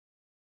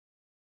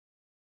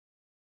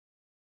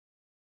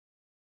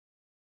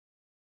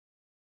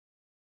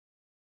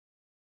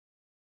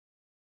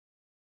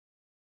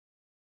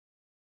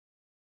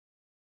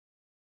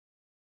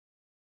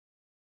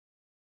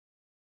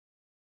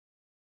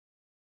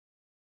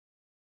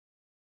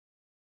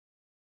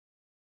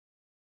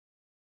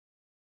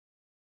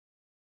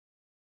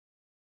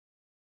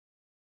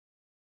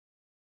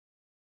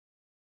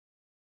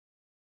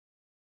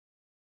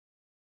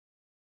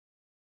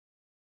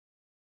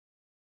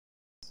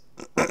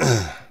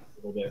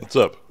little bit. What's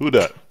up? Who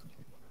dat?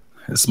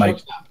 It's Mike.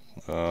 Shortstop.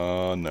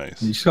 Oh, You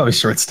nice. should always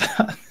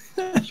shortstop.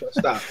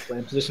 Shortstop.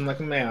 Playing position like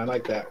a man. I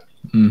like that.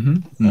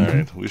 All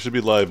right, we should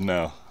be live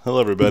now. Hello,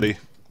 everybody.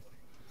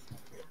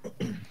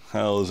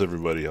 How is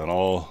everybody on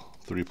all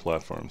three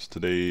platforms?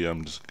 Today,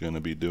 I'm just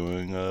gonna be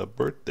doing a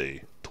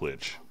birthday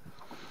Twitch.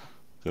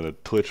 Gonna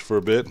Twitch for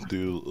a bit,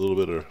 do a little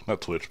bit of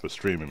not Twitch, but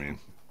stream. I mean,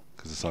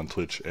 because it's on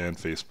Twitch and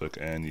Facebook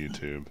and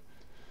YouTube.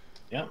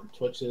 Yep.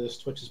 Twitch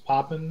is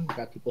popping.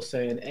 Got people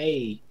saying,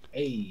 "Hey,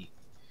 hey,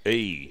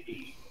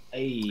 Hey,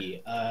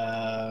 hey."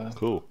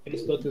 cool.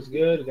 Facebook is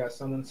good. We got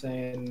someone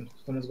saying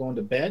someone's going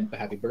to bed, but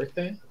happy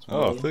birthday. It's Oh,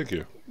 William. thank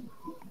you.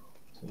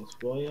 So it's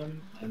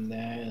William. And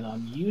then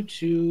on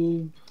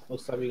YouTube,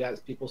 looks like we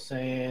got people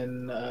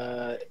saying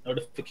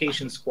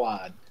notification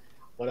squad.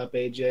 What up,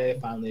 AJ?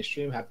 Finally a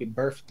stream. Happy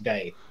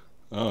birthday.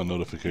 Oh,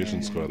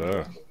 notification squad.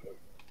 Ah,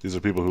 these are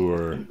people who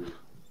are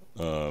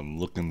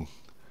looking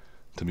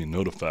to be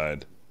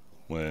notified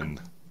when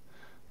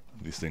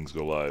these things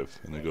go live,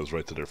 and it goes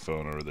right to their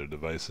phone or their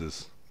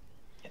devices.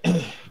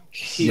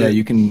 Yeah,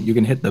 you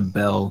can hit the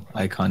bell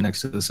icon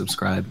next to the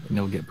subscribe, and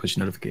you'll get push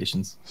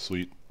notifications.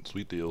 Sweet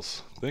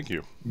deals. Thank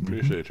you.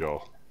 Appreciate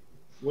y'all.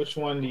 Which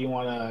one do you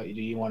wanna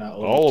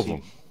All of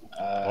them.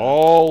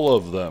 All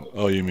of them.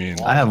 Oh, you mean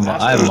I have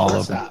 'em all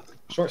open.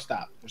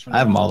 Shortstop. Which one I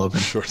have do them you all want?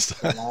 open.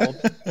 shortstop? All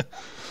open?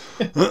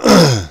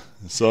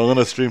 So I'm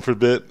gonna stream for a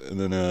bit and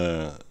then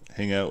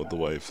hang out with the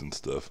wife and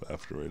stuff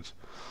afterwards.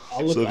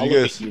 I'll look, So if I'll you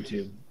look guys- at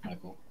YouTube,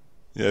 Michael.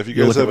 Yeah, if you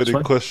You'll guys look at have which any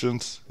one?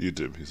 questions,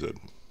 YouTube, he said.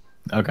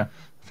 Okay.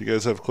 If you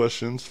guys have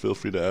questions, feel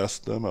free to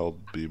ask them. I'll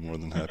be more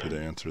than happy to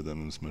answer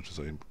them as much as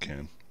I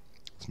can,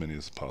 as many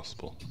as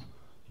possible.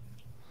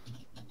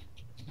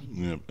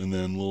 Yep, and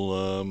then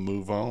we'll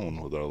move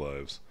on with our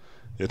lives.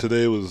 Yeah,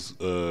 today was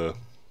a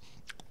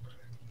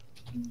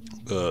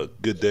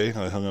good day.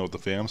 I hung out with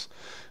the fams.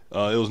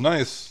 It was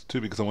nice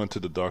too because I went to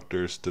the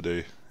doctors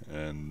today,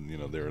 and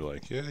they were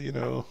like, "Yeah,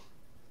 your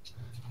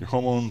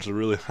hormones are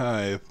really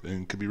high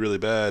and could be really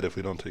bad if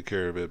we don't take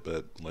care of it,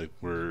 but like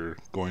we're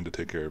going to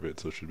take care of it,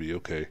 so it should be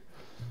okay."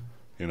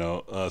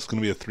 It's going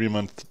to be a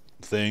 3-month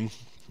thing.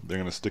 They're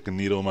going to stick a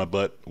needle in my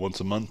butt once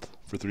a month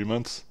for 3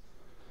 months.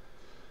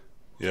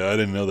 Yeah, I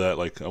didn't know that.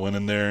 Like, I went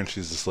in there and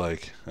she's just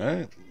like, "All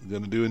right, you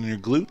gonna do it in your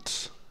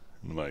glutes?"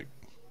 And I'm like,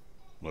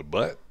 "My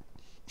butt?"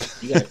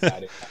 You got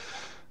excited.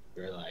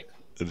 You're like,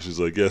 And she's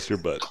like, "Yes, your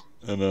butt."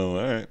 And I'm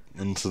like, "All right."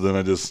 And so then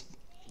I just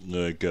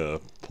like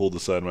pulled the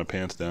side of my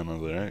pants down. I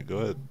was like, "All right, go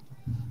ahead,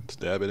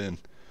 stab it in."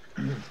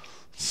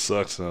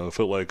 Sucks. I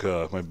felt like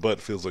my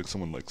butt feels like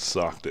someone like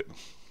socked it.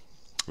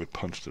 I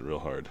punched it real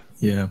hard.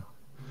 Yeah.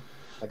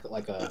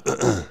 like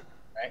a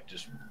right,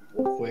 just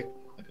real quick,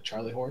 like a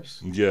Charlie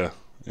horse. Yeah.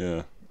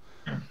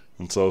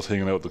 And so I was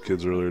hanging out with the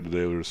kids earlier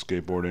today. We were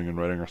skateboarding and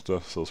riding our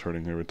stuff, so I was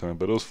hurting every time,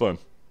 but it was fun.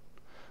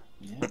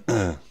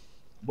 Yeah.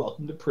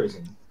 Welcome to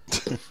prison.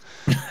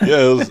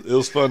 Yeah, it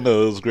was fun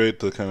though. It was great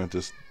to kind of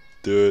just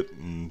do it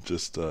and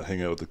just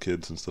hang out with the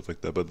kids and stuff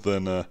like that. But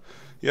then,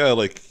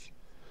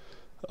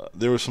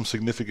 there were some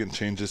significant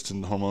changes to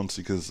the hormones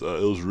because it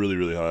was really,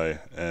 really high,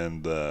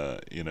 and I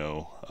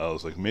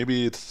was like,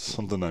 maybe it's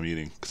something I'm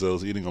eating because I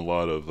was eating a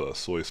lot of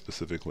soy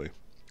specifically,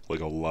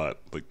 like a lot,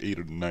 like 8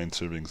 or 9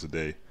 servings a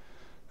day,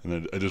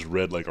 and I just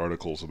read like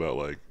articles about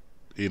like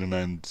 8 or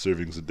 9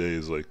 servings a day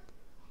is like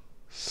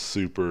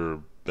super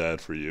bad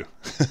for you,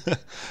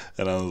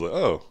 and I was like,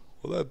 oh,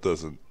 well that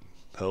doesn't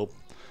help,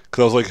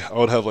 because I was like, I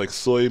would have like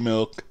soy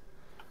milk,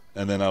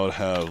 and then I would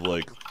have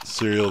like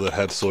cereal that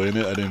had soy in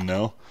it. I didn't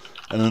know,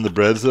 and then the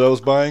breads that I was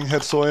buying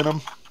had soy in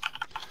them.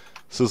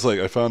 So it's like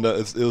I found out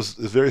it's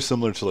very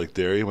similar to like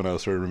dairy when I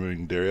started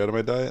removing dairy out of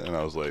my diet, and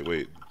I was like,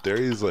 wait,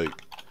 dairy is like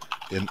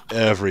in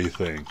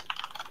everything,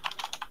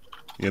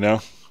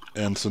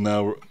 and so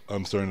now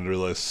I'm starting to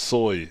realize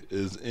soy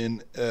is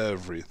in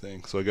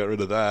everything. So I got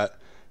rid of that,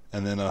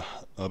 and then I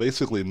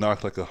basically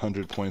knocked like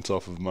 100 points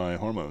off of my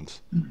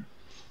hormones.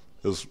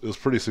 It was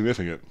pretty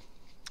significant.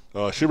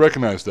 She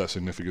recognized that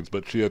significance,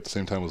 but she at the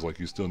same time was like,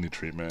 "You still need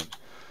treatment."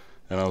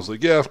 And I was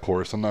like, "Yeah, of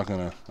course. I'm not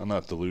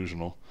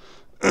delusional."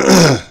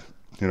 I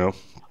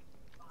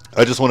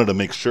just wanted to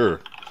make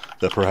sure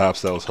that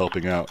perhaps that was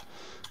helping out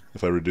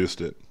if I reduced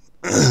it.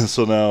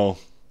 So now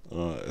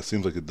it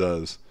seems like it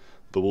does,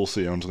 but we'll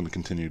see. I'm just going to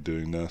continue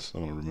doing this.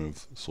 I'm going to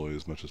remove soy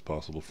as much as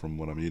possible from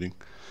what I'm eating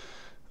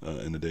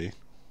in a day.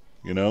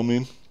 You know what I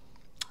mean?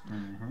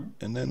 Mm-hmm.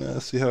 And then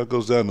see how it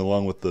goes down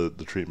along with the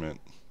treatment.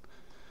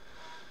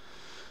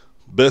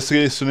 Best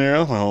case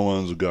scenario, my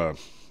hormones are gone,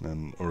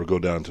 or go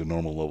down to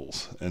normal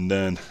levels, and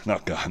then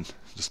not gone,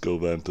 just go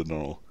back to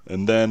normal.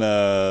 And then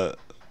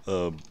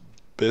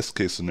best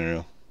case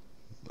scenario,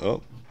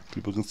 oh,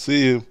 people can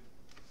see you.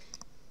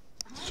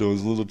 Show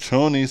his little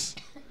chonies.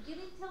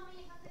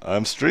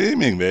 I'm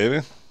streaming,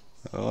 baby.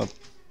 Oh,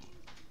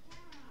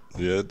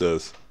 yeah, it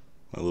does.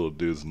 My little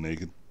dude's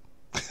naked,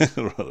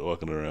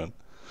 walking around.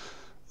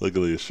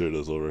 Luckily, his shirt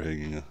is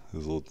overhanging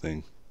his little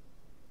thing.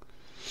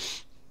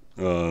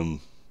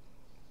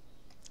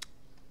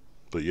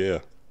 But yeah,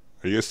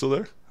 are you guys still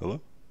there?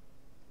 Hello?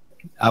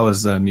 I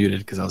was muted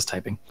because I was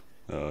typing.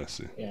 Oh, I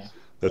see. Yeah.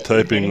 That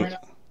typing. Right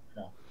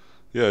no.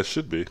 Yeah, it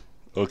should be.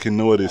 Oh, can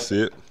nobody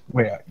see it?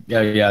 Wait,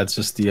 yeah, it's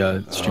just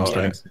the stream Oh,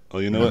 starting. oh,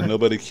 you know what?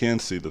 Nobody can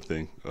see the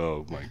thing.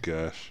 Oh my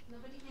gosh.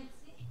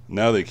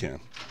 Now they can.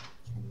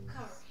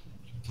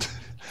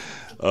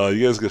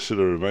 You guys should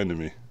have reminded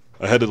me.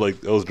 I had to I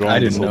was drawing. I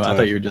this didn't whole know. time. I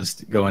thought you were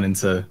just going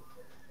into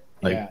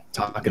Yeah.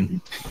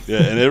 talking.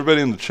 Yeah, and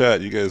everybody in the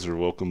chat, you guys are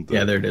welcome.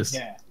 Yeah, there it is.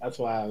 Yeah, that's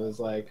why I was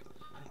like,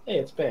 "Hey,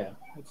 it's Bam.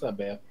 What's up,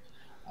 Bam?"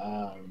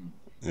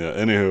 Yeah.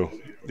 Anywho,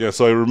 yeah.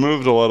 So I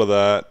removed a lot of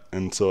that,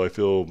 and so I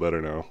feel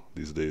better now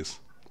these days.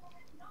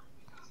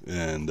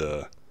 And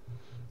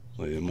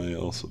am I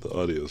also the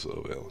audio's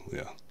available?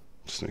 Yeah,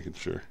 just making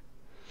sure.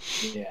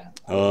 Yeah.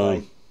 I was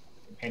like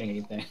painting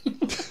anything.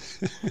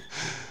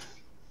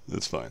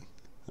 That's fine.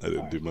 I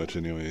didn't do much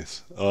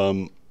anyways.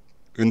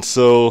 And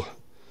so,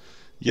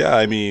 yeah,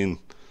 I mean,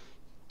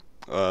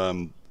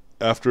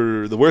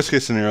 after the worst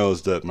case scenario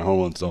is that my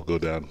hormones don't go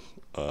down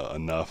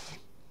enough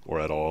or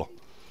at all,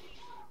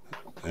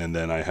 and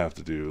then I have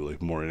to do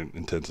more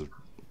intensive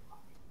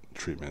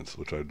treatments,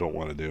 which I don't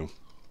want to do.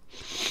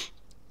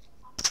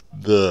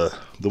 The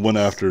one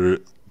after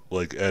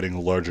adding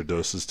larger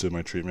doses to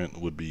my treatment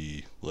would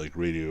be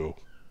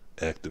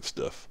radioactive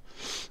stuff,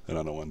 and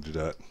I don't want to do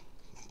that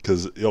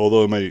because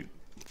although it might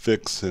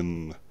fix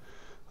and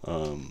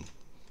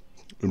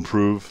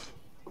improve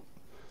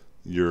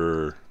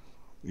your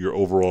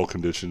overall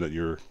condition that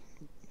you're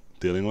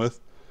dealing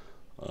with,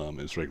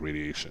 it's like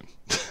radiation.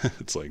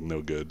 It's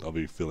no good. I'll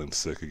be feeling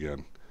sick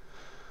again,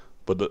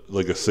 but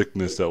a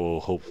sickness that will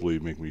hopefully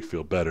make me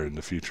feel better in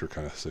the future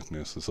kind of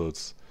sickness. And so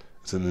it's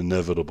an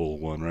inevitable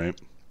one, right?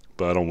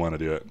 But I don't want to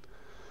do it.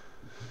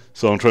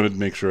 So I'm trying to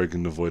make sure I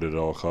can avoid it at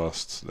all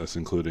costs. That's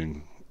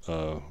including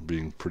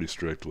being pretty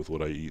strict with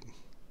what I eat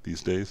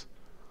these days.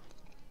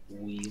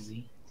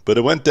 Wheezy. But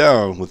it went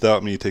down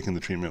without me taking the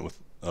treatment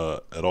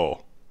at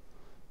all.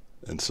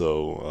 And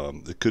so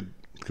it could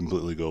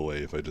completely go away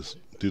if I just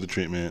do the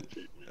treatment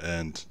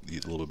and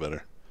eat a little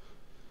better.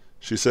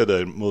 She said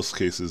that in most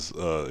cases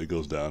it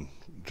goes down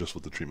just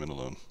with the treatment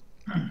alone.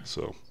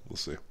 So we'll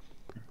see.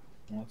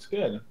 Well, that's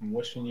good. I'm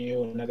wishing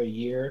you another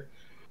year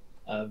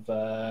of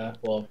a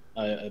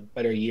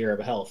better year of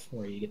health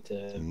where you get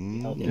to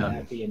be healthy and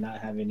happy and not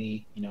have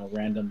any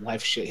random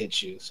life shit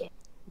hit you. So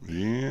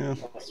yeah,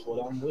 that's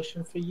what I'm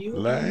wishing for you.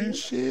 Life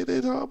shit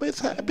is always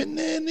happening.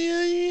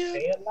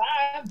 Stay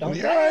alive. Don't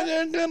die.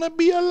 You're gonna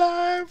be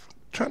alive.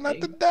 Try not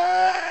to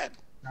die.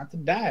 Not to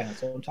die.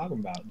 That's what I'm talking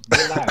about. Be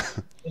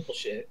alive. Simple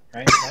shit,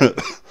 right?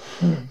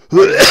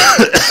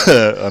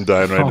 I'm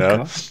dying right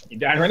now. You're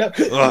dying right now.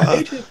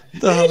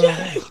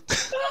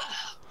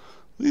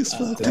 Please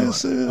fuck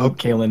yourself. I hope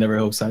Kaylin never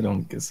hopes I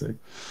don't get sick.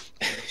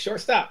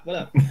 Shortstop, what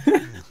up?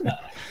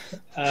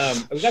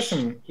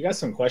 We got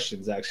some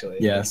questions actually.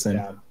 Yeah, same.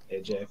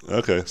 AJ.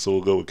 Okay, so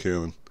we'll go with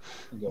Kaylin.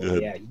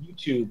 Yeah,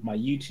 YouTube. My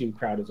YouTube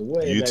crowd is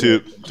way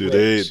YouTube, better than dude,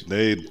 Twitch.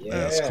 they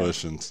ask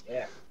questions.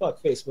 Yeah,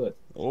 fuck Facebook.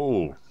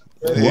 Oh,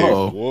 Hey,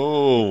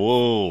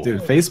 whoa.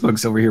 Dude,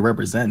 Facebook's over here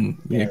representing.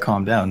 You need to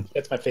calm down.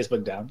 That's my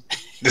Facebook down.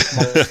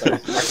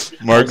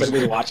 Mark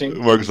watching.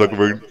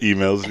 Zuckerberg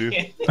emails you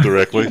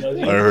directly.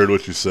 I heard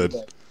what you said.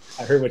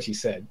 I heard what you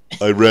said.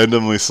 I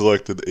randomly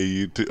selected a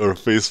YouTube or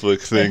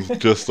Facebook thing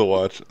just to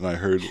watch, and I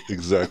heard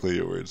exactly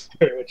your words.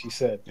 I heard what you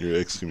said. You're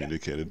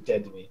excommunicated.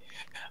 Dead to me.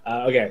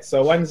 Okay,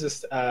 so one's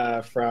just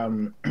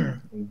from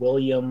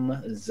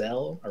William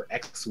Zell, or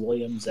ex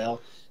William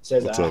Zell.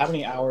 Says, how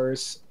many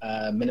hours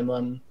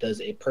minimum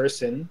does a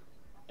person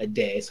a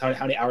day, so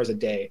how many hours a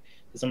day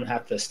does someone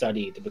have to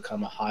study to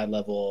become a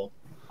high-level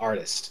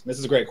artist? This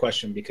is a great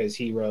question because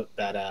he wrote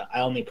that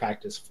I only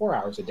practice 4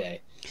 hours a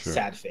day. Sure.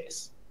 Sad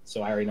face.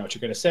 So I already know what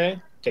you're going to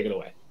say. Take it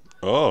away.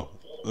 Oh,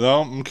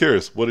 no, I'm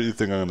curious. What do you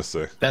think I'm going to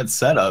say? That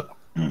setup.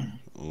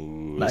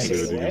 Ooh, let's see what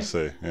you're going to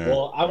say. Yeah.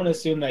 Well, I want to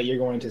assume that you're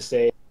going to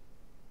say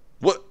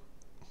what?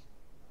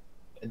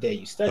 A day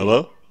you study.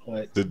 Hello?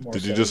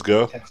 Did you just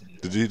go?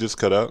 Did you just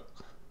cut out?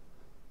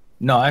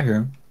 No, I hear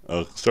him.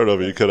 Oh, start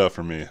over. You cut out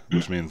for me,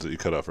 which means that you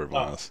cut out for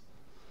everyone else.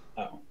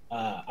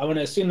 I want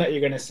to assume that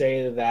you're going to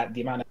say that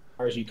the amount of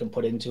hours you can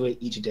put into it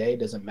each day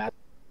doesn't matter,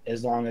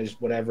 as long as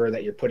whatever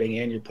that you're putting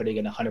in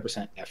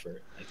 100%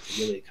 effort. Like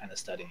you're really kind of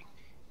studying.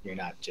 You're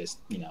not just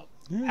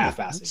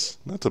half-assing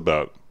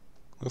it.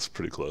 That's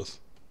pretty close.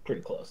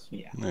 Pretty close,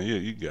 yeah. No,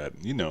 you got it.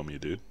 You know me,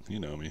 dude. You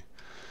know me.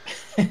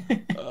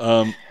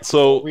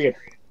 So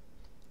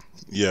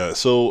yeah,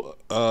 so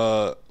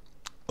a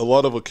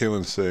lot of what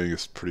Kaylin's saying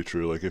is pretty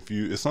true. Like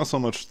it's not so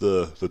much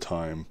the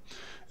time,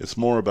 it's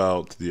more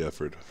about the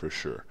effort for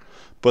sure.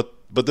 But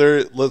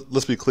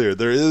let's be clear,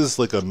 there is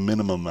like a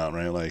minimum amount,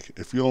 right? Like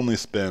if you only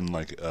spend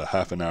like a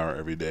half an hour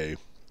every day,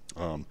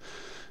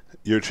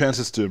 your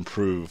chances to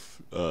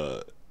improve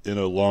in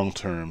a long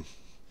term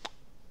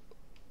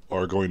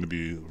are going to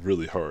be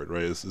really hard,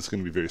 right? It's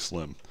going to be very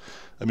slim.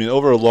 I mean,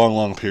 over a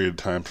long period of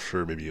time,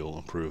 sure, maybe you'll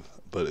improve,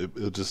 but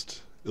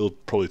it'll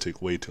probably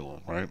take way too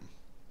long, right?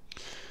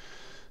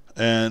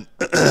 And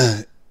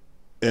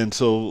and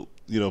so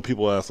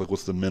people ask like,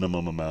 what's the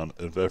minimum amount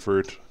of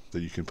effort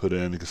that you can put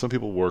in, because some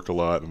people work a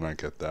lot, and I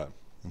get that,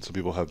 and some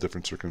people have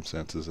different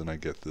circumstances, and I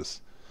get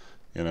this,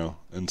 you know.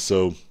 And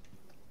so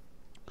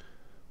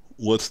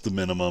what's the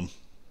minimum?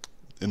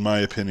 In my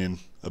opinion,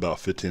 about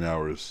 15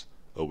 hours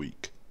a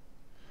week.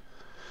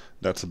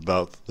 That's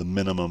about the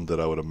minimum that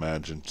I would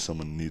imagine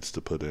someone needs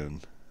to put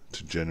in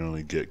to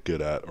generally get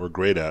good at or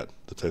great at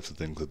the types of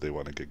things that they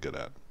want to get good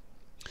at.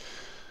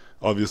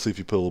 Obviously, if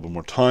you put a little bit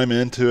more time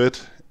into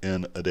it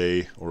in a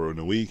day or in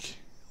a week,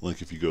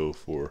 like if you go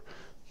for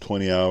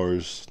 20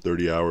 hours,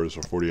 30 hours,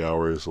 or 40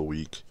 hours a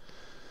week,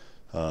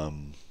 that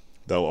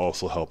will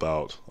also help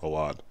out a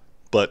lot.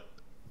 But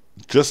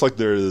just like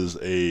there is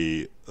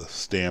a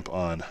stamp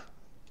on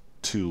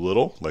too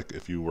little, like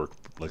if you work,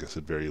 like I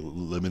said, very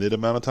limited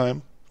amount of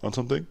time on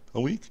something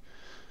a week,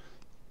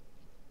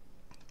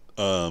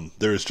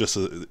 there is just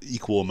an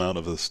equal amount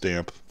of a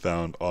stamp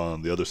found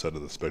on the other side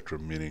of the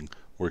spectrum, meaning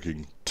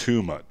working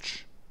too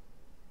much.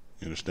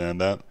 You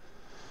understand that?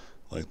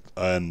 Like,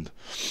 and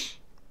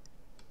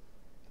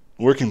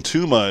working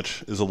too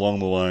much is along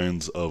the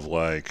lines of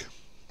like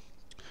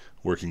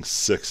working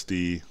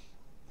 60,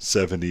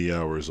 70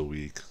 hours a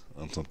week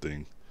on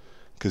something,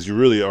 because you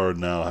really are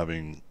now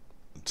having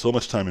so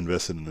much time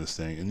invested in this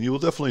thing, and you will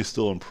definitely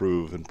still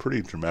improve, and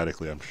pretty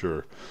dramatically, I'm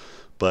sure,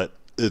 but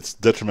it's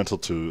detrimental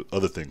to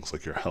other things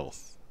like your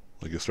health.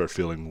 Like, you'll start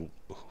feeling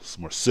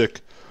more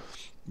sick,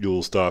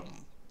 you'll stop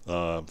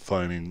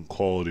finding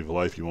quality of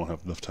life, you won't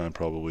have enough time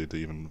probably to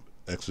even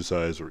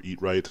exercise or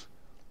eat right,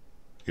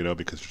 you know,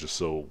 because you're just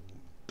so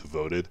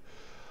devoted.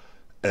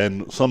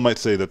 And some might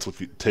say that's what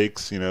it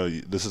takes, you know.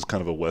 This is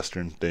kind of a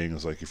Western thing.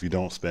 It's like if you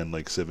don't spend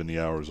like 70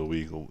 hours a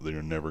week, then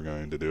you're never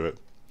going to do it.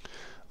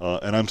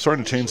 And I'm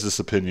starting to change this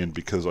opinion,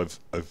 because I've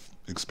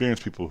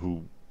experienced people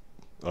who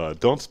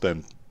don't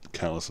spend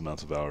countless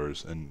amounts of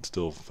hours and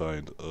still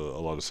find a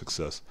lot of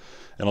success.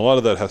 And a lot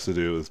of that has to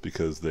do with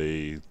because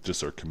they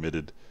just are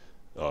committed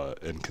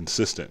and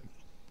consistent.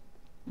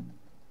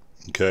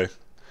 Okay?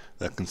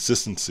 That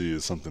consistency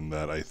is something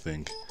that I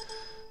think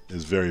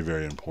is very,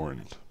 very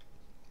important.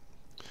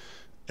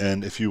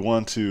 And if you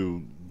want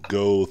to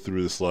go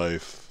through this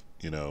life,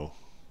 you know,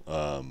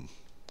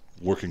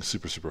 working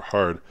super, super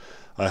hard,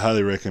 I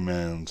highly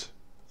recommend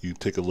you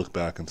take a look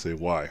back and say,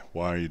 why?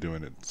 Why are you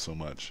doing it so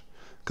much?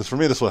 Because for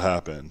me, that's what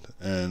happened.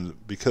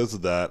 And because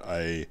of that,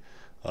 I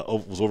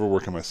was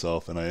overworking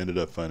myself, and I ended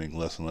up finding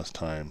less and less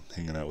time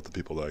hanging out with the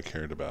people that I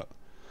cared about.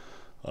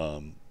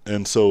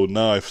 And so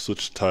now I've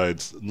switched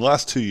tides. In the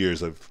last 2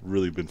 years, I've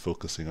really been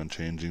focusing on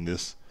changing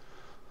this,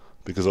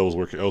 because I was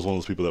one of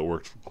those people that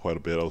worked quite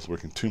a bit. I was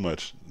working too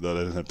much that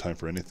I didn't have time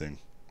for anything.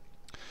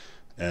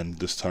 And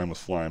this time was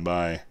flying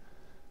by,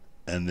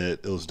 and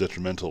it was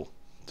detrimental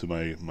to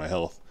my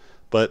health.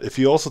 But if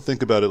you also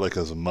think about it like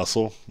as a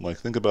muscle, like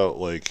think about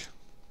like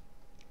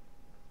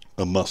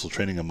a muscle,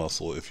 training a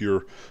muscle. If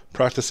you're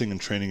practicing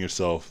and training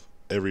yourself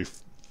every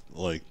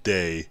like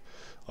day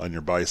on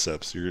your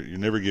biceps, you're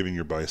never giving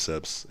your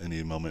biceps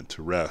any moment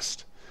to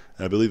rest.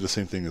 And I believe the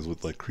same thing is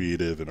with like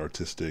creative and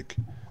artistic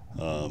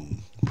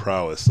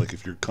prowess. Like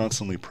if you're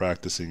constantly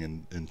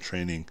practicing and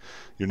training,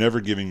 you're never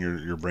giving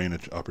your brain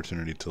an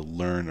opportunity to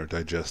learn or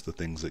digest the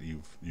things that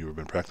you've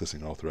been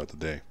practicing all throughout the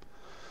day.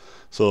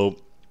 So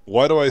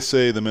why do I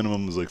say the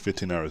minimum is like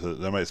 15 hours?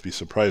 That might be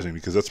surprising,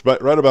 because that's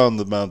right about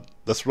the amount.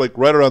 That's like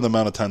right around the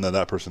amount of time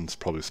that person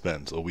probably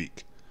spends a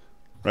week,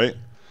 right?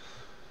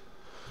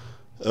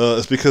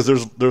 It's because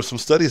there's some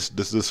studies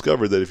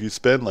discovered that if you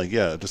spend like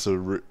just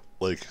a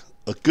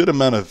good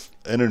amount of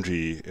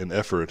energy and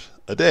effort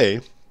a day,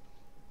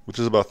 which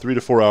is about 3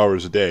 to 4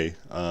 hours a day,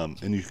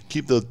 and you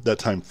keep that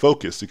time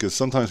focused, because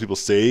sometimes people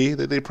say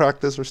that they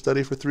practice or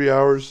study for 3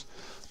 hours,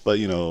 but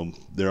you know,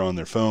 they're on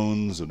their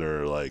phones, or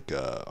they're like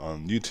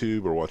on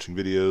YouTube or watching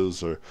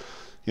videos, or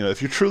you know,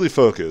 if you're truly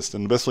focused,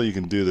 and the best way you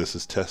can do this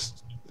is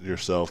test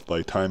yourself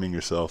by timing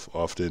yourself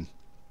often.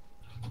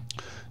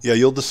 Yeah,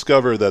 you'll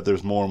discover that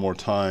there's more and more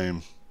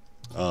time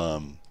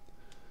than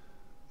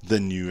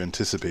you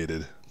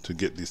anticipated to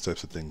get these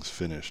types of things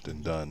finished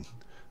and done,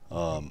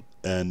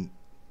 and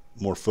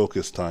more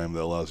focused time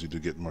that allows you to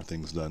get more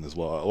things done as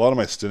well. A lot of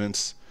my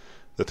students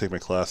that take my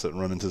class that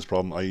run into this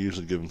problem, I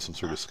usually give them some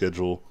sort of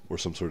schedule or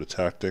some sort of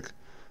tactic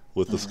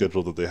with the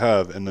schedule that they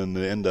have, and then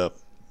they end up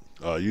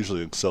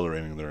usually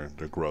accelerating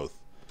their growth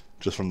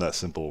just from that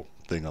simple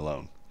thing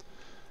alone.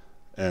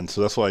 And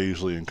so that's why I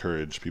usually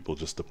encourage people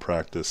just to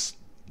practice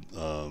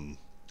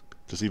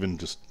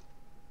just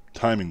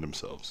timing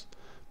themselves,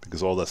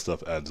 because all that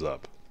stuff adds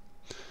up.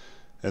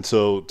 And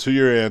so to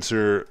your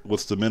answer,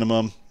 what's the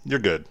minimum? You're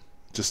good.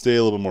 Just stay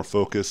a little bit more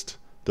focused.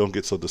 Don't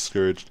get so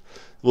discouraged.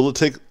 Will it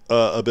take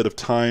a bit of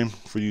time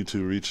for you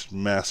to reach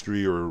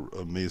mastery or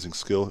amazing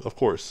skill? Of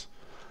course.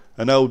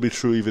 And that would be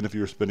true even if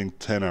you were spending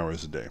 10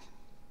 hours a day.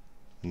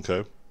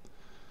 Okay?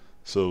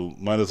 So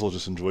might as well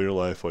just enjoy your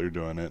life while you're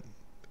doing it,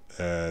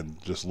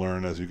 and just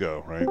learn as you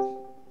go, right?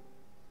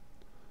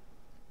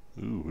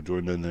 Ooh, who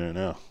joined in there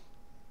now?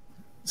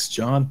 It's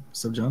John.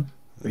 What's up, John?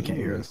 They can't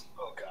hear us.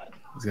 Oh God.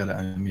 He's got to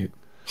unmute.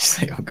 He's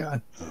like, oh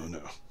God. Oh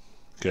no.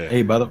 Okay.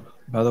 Hey, by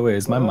the way,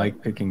 is my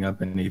mic picking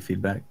up any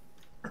feedback?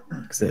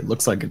 Because it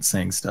looks like it's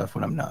saying stuff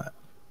when I'm not.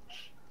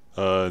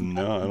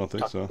 No, I don't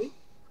think so.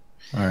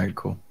 All right,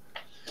 cool.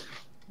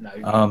 No,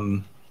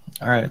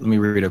 All right, let me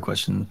read a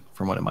question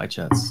from one of my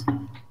chats.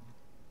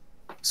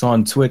 So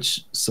on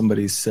Twitch,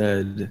 somebody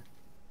said,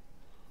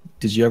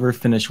 did you ever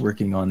finish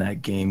working on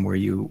that game where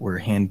you were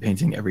hand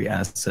painting every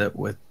asset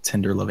with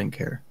tender loving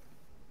care?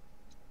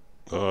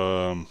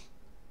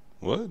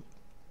 What?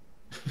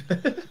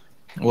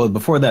 Well,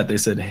 before that, they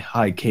said,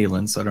 hi,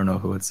 Kaylin, so I don't know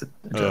who it's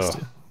addressed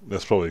to.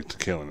 That's probably to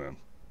Kaylin then.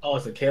 Oh,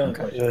 it's a Kaylin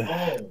question. Oh,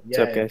 yeah. What's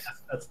up, guys?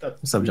 That's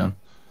What's up, John?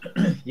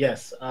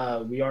 Yes,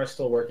 we are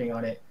still working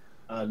on it.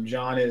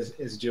 John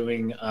is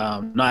doing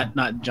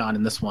not John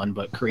in this one,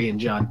 but Korean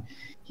John.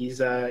 He's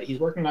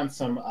working on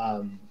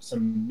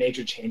some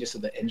major changes to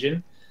the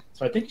engine.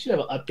 So I think he should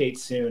have an update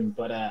soon.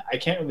 But I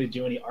can't really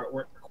do any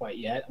artwork quite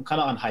yet. I'm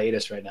kind of on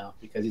hiatus right now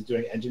because he's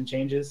doing engine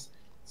changes.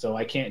 So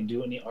I can't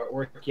do any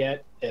artwork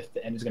yet if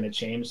the engine's going to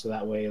change. So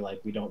that way, like,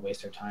 we don't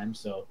waste our time.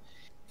 So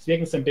he's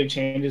making some big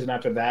changes, and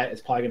after that,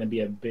 it's probably going to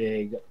be a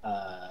big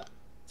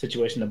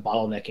situation of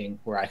bottlenecking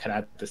where I kind of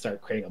have to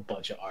start creating a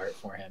bunch of art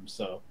for him.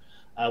 So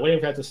waiting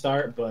for that to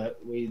start, but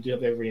we do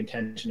have every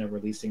intention of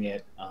releasing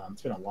it.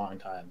 It's been a long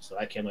time, so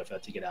I can't wait for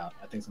that to get out.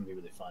 I think it's going to be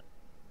really fun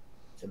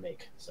to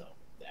make. So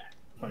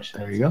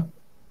there you go.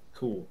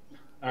 Cool.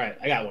 All right,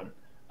 I got one.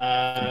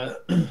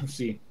 Let's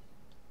see.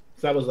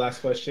 So that was the last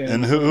question.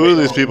 And who are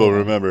these people?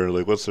 Remember,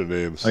 like, what's their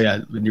names? Oh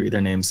yeah, read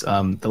their names.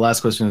 The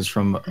last question is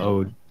from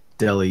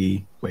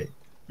Odelia. Wait,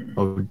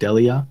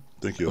 Odelia.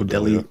 Thank you,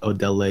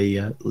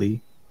 Odelia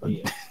Lee.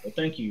 Yeah. Well,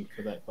 thank you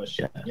for that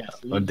question. Yeah.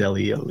 Yes,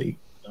 Odelia Lee.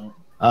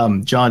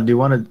 John, do you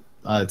want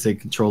to take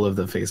control of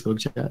the Facebook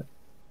chat?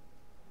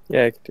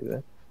 Yeah, I can do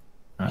that.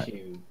 All right. Thank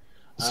you.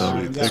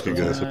 Sweet. Thank you,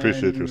 guys. I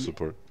appreciate your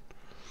support.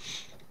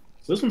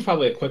 So this one's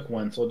probably a quick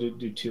one, so I'll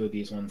do two of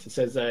these ones. It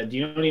says, do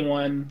you know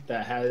anyone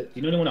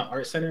at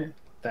Art Center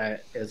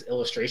that is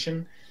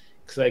illustration?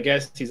 Because I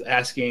guess he's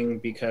asking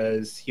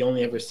because he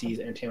only ever sees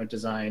entertainment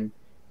design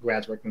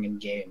grads working in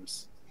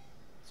games.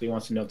 So he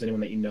wants to know if there's anyone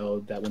that you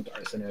know that went to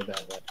Art Center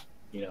that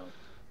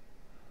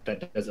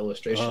that does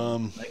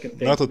illustration.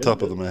 Not the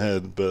top of my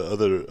head, but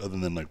other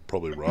than like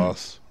probably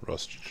Ross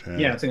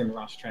Tran. Yeah, I'm thinking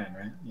Ross Tran,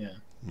 right? Yeah.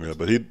 Yeah,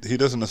 but he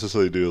doesn't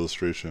necessarily do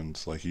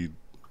illustrations. Like, he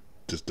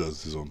just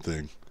does his own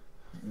thing.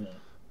 Yeah.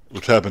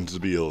 Which happens to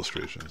be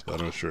illustrations, but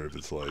I'm not sure if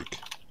it's like.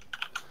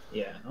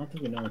 Yeah, I don't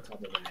think we know on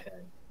top of my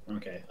head.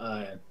 Okay.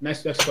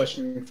 Next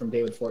question from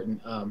David Fortin.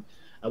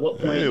 At what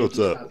point did you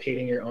stop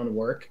hating your own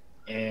work?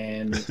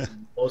 And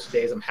most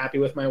days I'm happy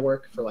with my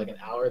work for like an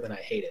hour, then I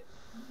hate it.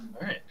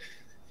 All right.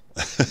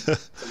 So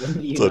when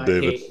do you not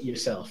hate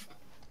yourself?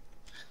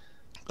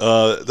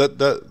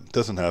 That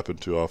doesn't happen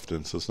too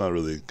often, so it's not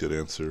really a good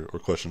answer or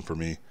question for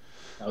me.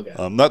 Okay.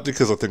 Not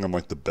because I think I'm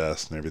like the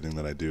best and everything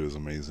that I do is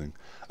amazing.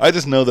 I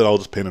just know that I'll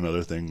just paint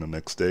another thing the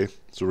next day.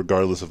 So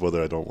regardless of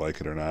whether I don't like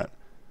it or not,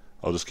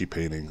 I'll just keep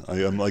painting.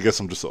 I guess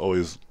I'm just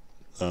always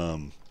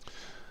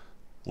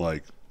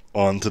like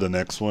on to the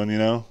next one, you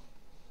know?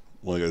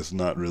 Like, it's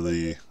not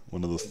really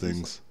one of those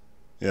things,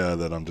 yeah,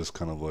 that I'm just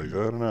kind of like,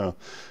 I don't know.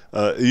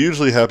 It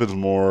usually happens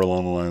more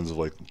along the lines of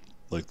like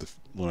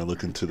when I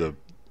look into the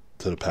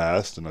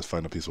past and I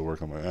find a piece of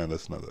work, I'm like,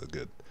 that's not that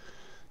good,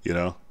 you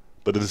know?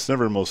 But it's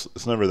never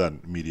that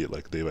immediate,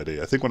 like day by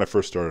day. I think when I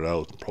first started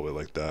out, it was probably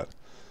like that,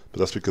 but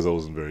that's because I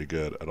wasn't very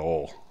good at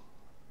all,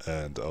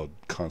 and I would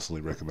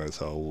constantly recognize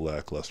how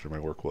lackluster my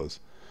work was,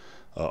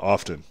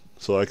 often.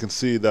 So I can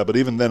see that, but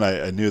even then,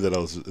 I knew that it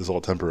was all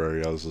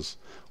temporary. I was just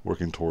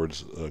working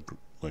towards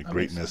like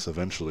greatness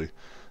eventually.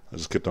 I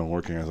just kept on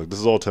working. I was like, this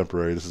is all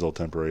temporary. This is all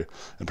temporary,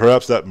 and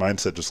perhaps that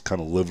mindset just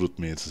kind of lived with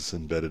me. It's just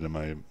embedded in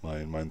my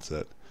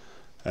mindset,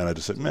 and I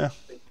just said, I'll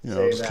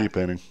just keep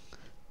painting.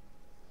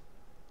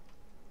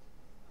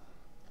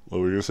 What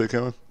were you going to say,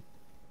 Kevin?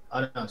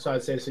 No, so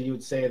I'd say, so you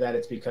would say that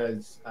it's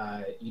because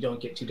you don't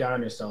get too down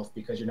on yourself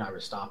because you're not ever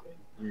stopping.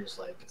 You're just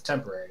like, it's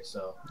temporary,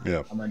 so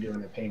yeah, I'm not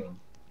doing the painting.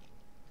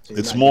 So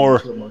it's more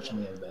too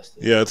emotionally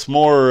invested. Yeah, it's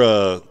more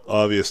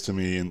obvious to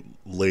me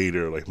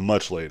later, like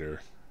much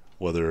later,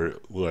 whether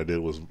what I did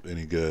was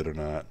any good or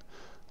not.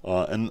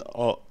 And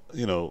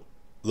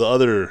the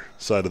other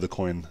side of the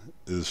coin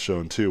is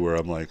shown too, where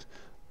I'm like,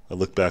 I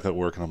look back at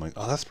work and I'm like,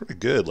 oh, that's pretty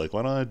good. Like,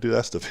 why don't I do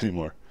that stuff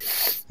anymore?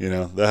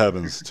 That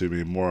happens to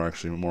me more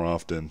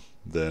often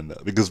than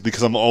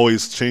because I'm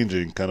always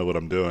changing kind of what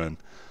I'm doing.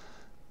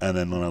 And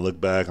then when I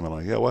look back and I'm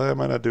like, yeah, why am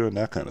I not doing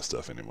that kind of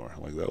stuff anymore?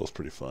 Like, that was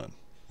pretty fun,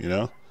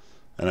 And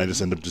I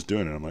just end up just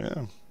doing it. I'm like,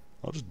 yeah,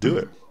 I'll just do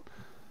it.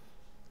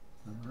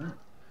 All right.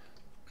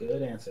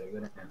 Good answer.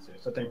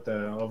 So I think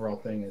the overall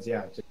thing is,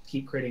 just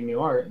keep creating new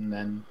art, and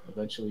then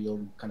eventually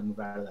you'll kind of move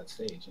out of that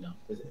stage,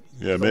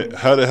 Yeah.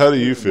 How do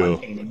you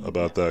feel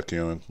about that,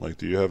 Galen? Like,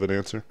 do you have an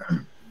answer?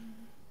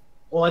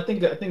 Well, I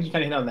think you kind of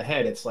hit on the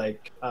head. It's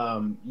like,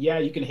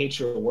 you can hate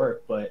your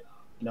work, but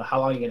how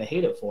long are you going to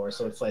hate it for?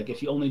 So it's like,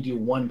 if you only do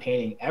one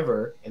painting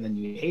ever and then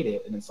you hate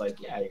it, and it's like,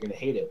 you're going to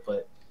hate it,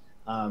 but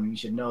you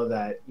should know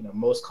that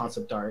most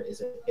concept art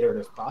is an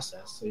iterative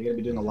process. So you're going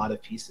to be doing a lot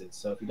of pieces.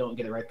 So if you don't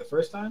get it right the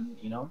first time,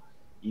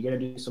 you're gonna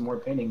do some more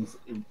paintings.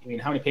 I mean,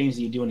 how many paintings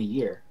do you do in a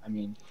year? I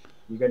mean,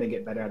 you're gonna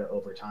get better at it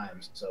over time.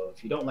 So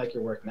if you don't like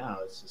your work now,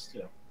 it's just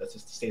that's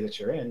just the state that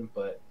you're in.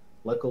 But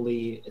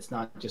luckily, it's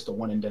not just a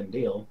one and done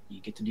deal.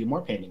 You get to do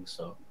more paintings.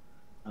 So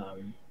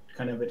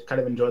kind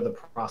of enjoy the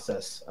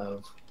process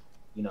of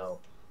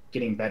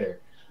getting better.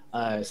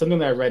 Something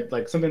that I read,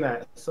 like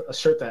a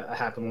shirt that I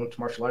happened when I went to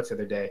martial arts the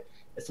other day.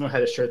 Someone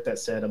had a shirt that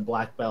said, "A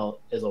black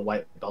belt is a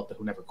white belt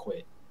who never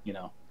quit."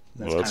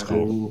 That's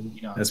cool.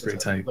 That's pretty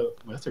tight.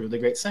 That's a really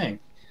great saying.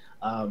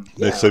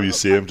 Next time you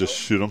see him, just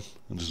shoot him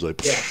and just like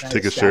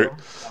take his shirt.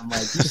 I'm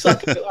like, you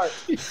suck at art.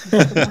 You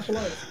suck at martial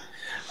arts.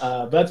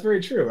 But that's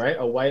very true, right?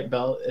 A white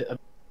belt is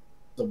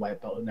a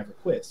white belt who never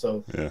quit.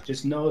 So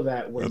just know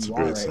that where you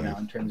are right now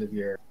in terms of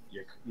your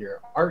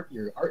art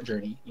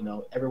journey,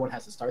 everyone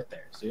has to start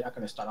there. So you're not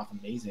going to start off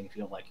amazing if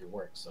you don't like your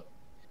work. So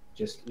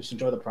just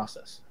enjoy the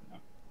process.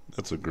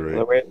 That's a great.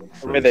 The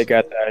way they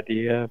got the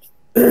idea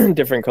of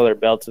different color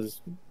belts is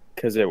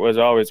because it was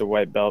always a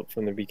white belt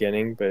from the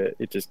beginning, but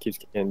it just keeps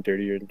getting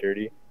dirtier and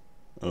dirty.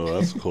 Oh,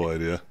 that's a cool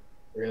idea.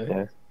 Really?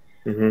 Yeah.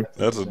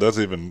 Mm-hmm. That's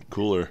even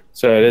cooler.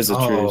 So it is a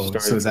true story.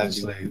 So it's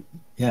actually,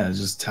 it's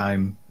just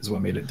time is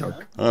what made it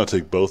dark. I'm gonna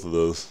take both of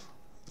those.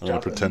 I'm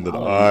gonna pretend that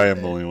I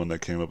am the only one that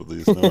came up with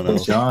these. No one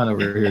else. John over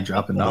here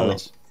dropping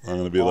knowledge. I'm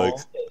gonna be like,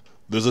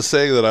 there's a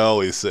saying that I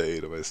always say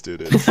to my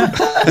students.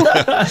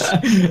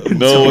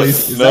 no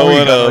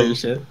one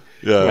else.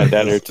 Yeah, my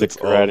dad took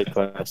karate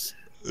class.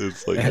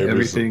 It's like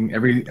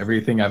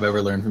everything I've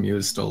ever learned from you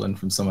is stolen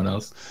from someone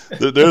else.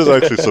 There's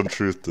actually some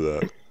truth to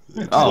that.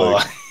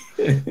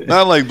 It's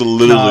not like the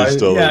literally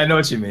stolen. Yeah, I know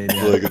what you mean.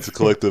 Yeah. Like it's a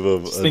collective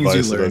of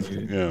advice that I've,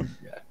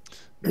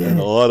 And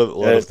a lot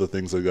of the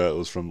things I got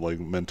was from like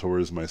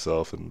mentors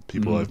myself and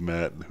people I've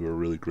met who are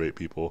really great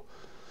people.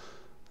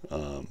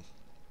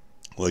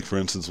 Like for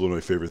instance, one of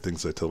my favorite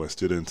things I tell my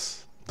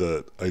students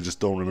that I just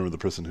don't remember the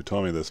person who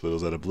taught me this, but it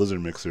was at a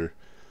Blizzard mixer,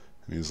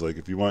 and he's like,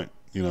 if you want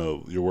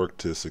your work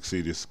to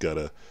succeed, you just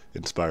gotta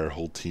inspire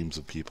whole teams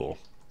of people.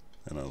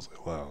 And I was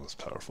like, wow, that's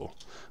powerful.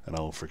 And I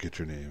will forget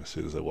your name as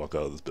soon as I walk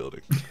out of this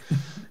building.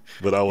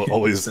 But I will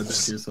always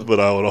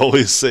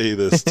say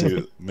this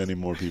to many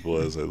more people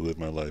as I live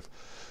my life.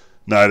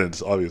 No, I didn't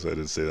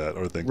say that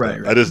or think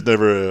that. I just I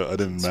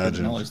didn't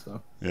imagine. Knowledge,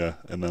 though. Yeah,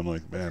 and I'm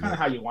like, man, kind of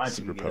how you want it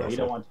to be. You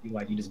don't want it to be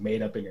like you just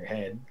made up in your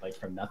head, like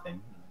from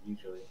nothing.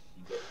 Usually,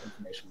 you get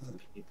information from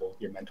people,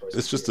 your mentors.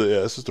 It's just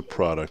a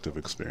product of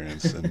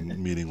experience and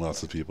meeting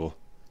lots of people.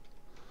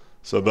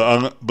 So,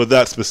 but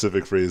that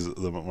specific phrase,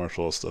 the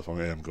martial arts stuff,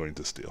 I am going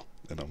to steal,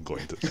 and I'm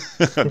going to.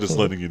 I'm just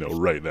letting you know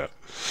right now.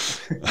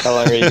 How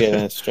long are you going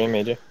to stream,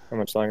 AJ? How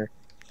much longer?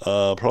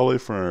 Probably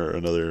for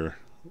another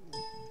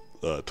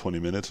 20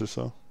 minutes or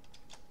so.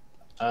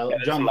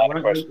 John, why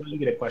don't you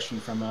get a question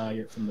from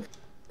the?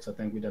 I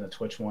think we've done a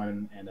Twitch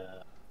one and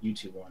a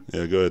YouTube one.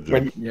 Yeah, go ahead,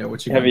 John.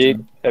 What you have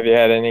you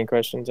had any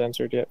questions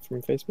answered yet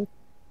from Facebook?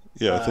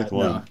 Yeah, I think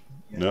one.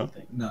 No,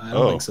 I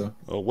don't think so.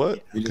 Oh,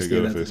 what? Okay,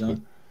 go to Facebook.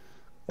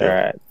 All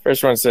right.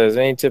 First one says,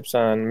 any tips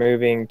on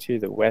moving to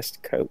the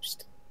West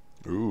Coast?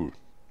 Ooh,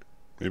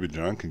 maybe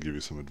John can give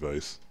you some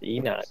advice.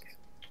 Enoch.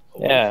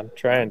 Yeah, I'm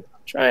trying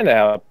to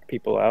help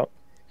people out.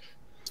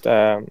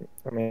 I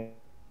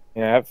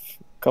have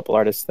a couple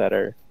artists that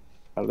are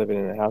living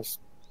in the house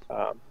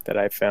that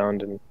I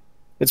found, and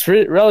it's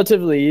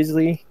relatively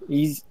easily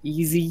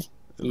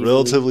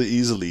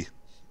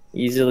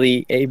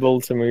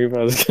able to move.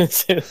 I was gonna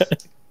say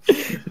that.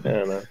 I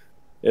don't know.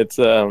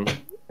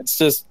 It's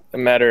just a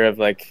matter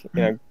of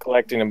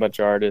collecting a bunch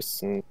of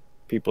artists and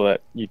people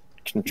that you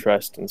can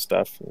trust and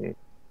stuff, and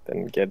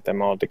then get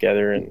them all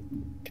together, and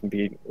it can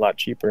be a lot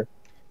cheaper.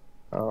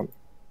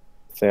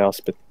 If they all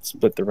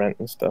split the rent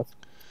and stuff.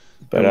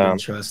 But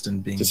trust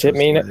and being just hit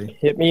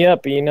me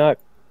up, Enoch.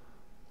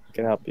 I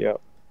can help you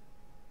out.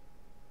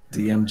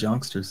 DM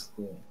Jonksters.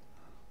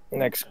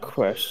 Next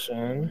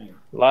question.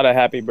 A lot of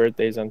happy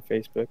birthdays on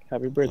Facebook.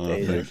 Happy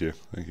birthday.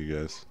 Thank you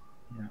guys.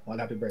 Yeah, well,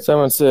 happy birthday.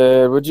 Someone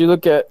said, would you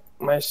look at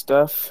my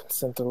stuff?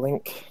 Sent a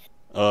link.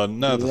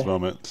 Not at this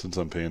moment, since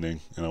I'm painting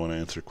and I want to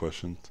answer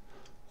questions.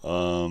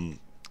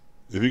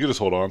 If you could just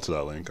hold on to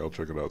that link, I'll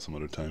check it out some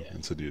other time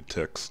and send you a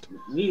text.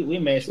 We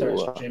may start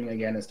streaming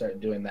again and start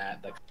doing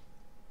that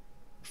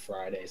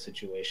Friday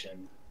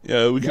situation.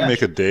 Yeah, we can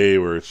make a day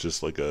where it's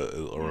just like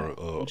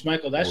Which,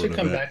 Michael, that should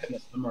come back in the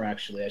summer.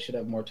 Actually, I should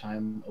have more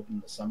time open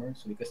in the summer,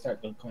 so we could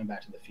start coming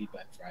back to the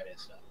feedback Friday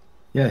stuff.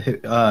 Yeah,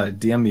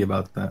 DM me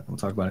about that. We'll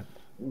talk about it.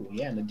 Ooh,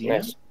 yeah, in the DM.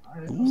 Nice. All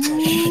right.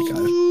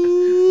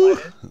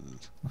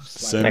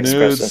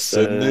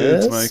 Send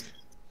nudes, Mike.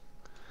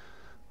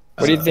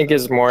 What do you think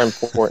is more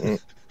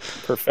important,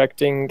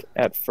 perfecting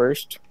at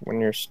first when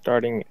you're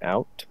starting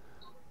out?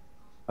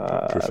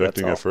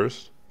 Perfecting at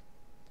first?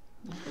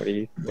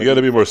 You got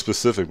to be more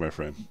specific, my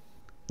friend.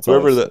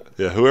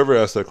 Whoever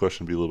asked that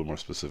question, be a little more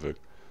specific.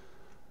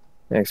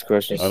 Next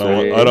question. I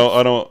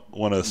don't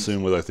want to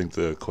assume what I think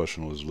the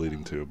question was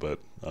leading to, but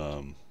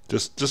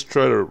just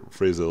try to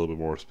phrase it a little bit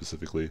more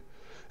specifically.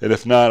 And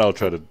if not, I'll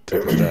try to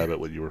take a stab at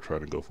what you were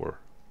trying to go for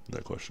in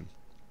that question.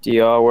 Do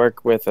you all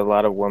work with a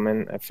lot of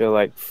women? I feel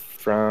like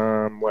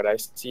from what I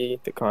see,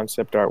 the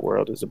concept art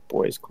world is a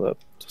boys' club.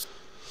 So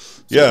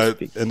Yeah, to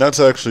speak. and that's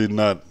actually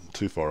not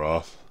too far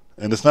off.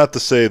 And it's not to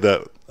say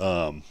that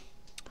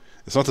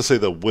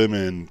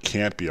women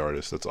can't be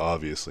artists. That's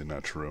obviously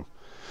not true.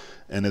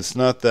 And it's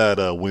not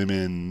that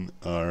women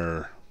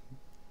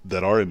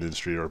that are in the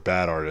industry are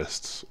bad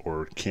artists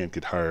or can't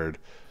get hired.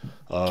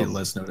 Get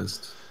less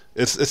noticed.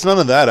 It's none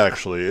of that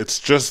actually. It's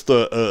just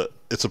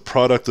it's a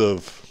product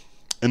of,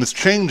 and it's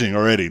changing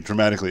already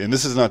dramatically. And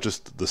this is not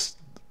just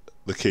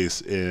the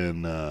case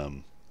in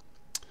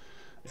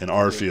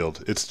our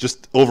field. It's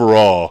just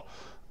overall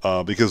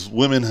because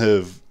women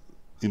have,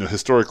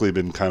 historically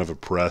been kind of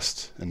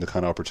oppressed in the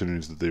kind of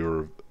opportunities that they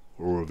were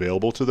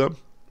available to them,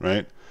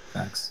 right?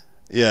 Facts.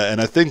 Yeah,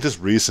 and I think just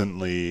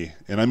recently,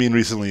 and I mean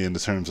recently in the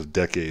terms of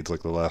decades,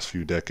 like the last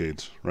few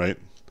decades, right?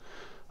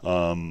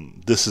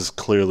 This is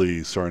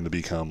clearly starting to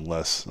become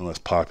less and less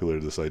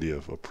popular, this idea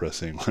of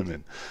oppressing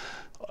women,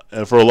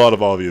 and for a lot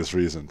of obvious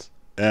reasons.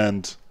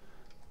 And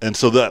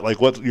so that,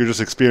 like, what you're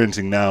just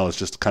experiencing now is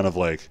just kind of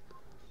like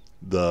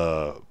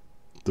the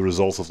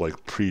results of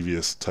like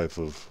previous type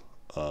of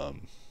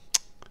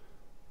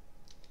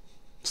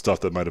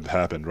stuff that might have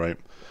happened, right?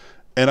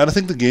 And I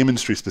think the game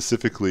industry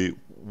specifically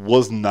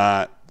was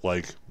not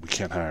like, we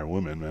can't hire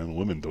women, man.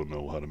 Women don't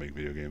know how to make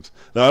video games.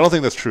 Now, I don't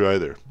think that's true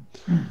either.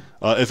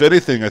 If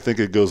anything, I think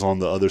it goes on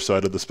the other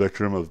side of the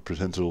spectrum of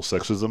potential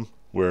sexism,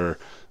 where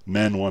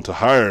men want to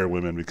hire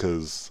women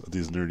because of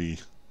these nerdy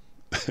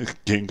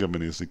game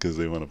companies, because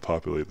they want to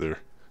populate their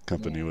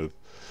company with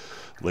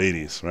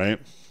ladies, right?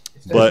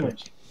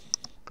 But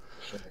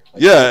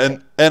yeah,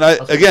 and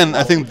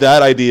I think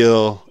that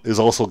ideal is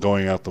also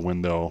going out the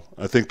window.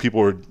 I think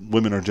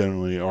women are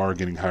generally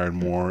getting hired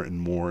more and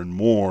more and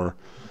more,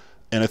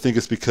 and I think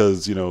it's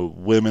because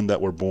women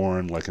that were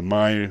born like in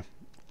my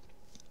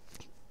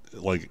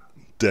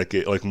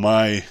decade, like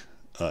my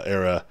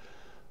era,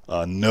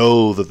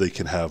 know that they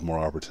can have more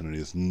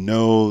opportunities,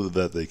 know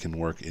that they can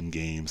work in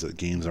games, that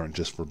games aren't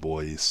just for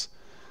boys,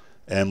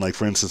 and like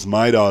for instance,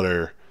 my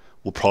daughter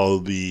will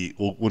probably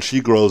when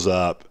she grows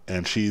up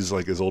and she's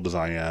like as old as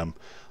I am,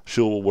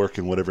 she'll work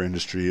in whatever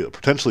industry,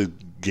 potentially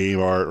game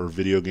art or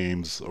video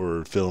games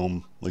or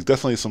film, like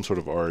definitely some sort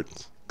of art,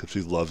 because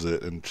she loves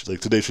it. And like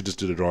today she just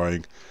did a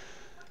drawing,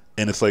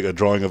 and it's like a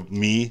drawing of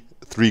me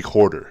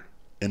 3/4,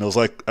 and it was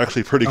like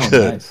actually pretty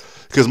good,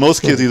 because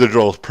most kids either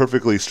draw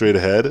perfectly straight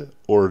ahead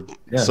or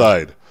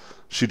side.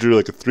 She drew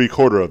like a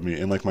 3/4 of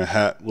me, and like my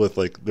hat with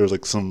like there's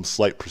like some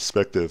slight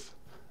perspective.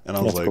 And I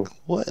was like,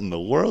 what in the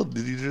world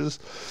did you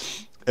just...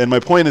 And my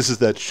point is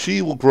that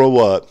she will grow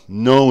up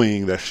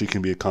knowing that she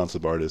can be a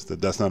concept artist,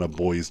 that that's not a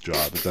boy's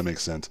job, if that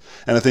makes sense.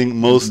 And I think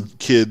most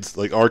kids,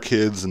 like our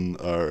kids and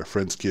our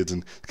friends' kids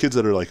and kids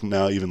that are like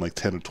now even like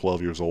 10 or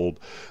 12 years old,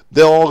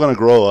 they're all going to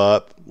grow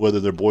up, whether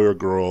they're boy or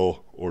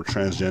girl or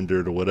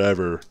transgendered or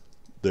whatever,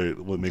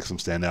 what makes them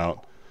stand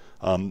out.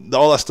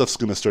 All that stuff's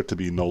going to start to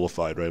be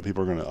nullified, right?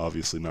 People are going to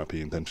obviously not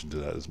pay attention to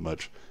that as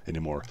much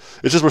anymore.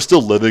 It's just we're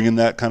still living in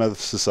that kind of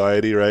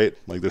society, right?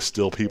 Like there's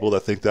still people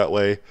that think that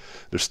way.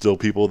 There's still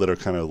people that are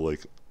kind of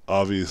like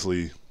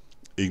obviously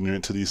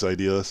ignorant to these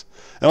ideas.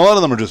 And a lot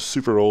of them are just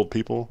super old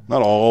people.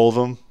 Not all of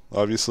them,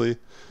 obviously.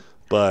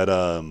 But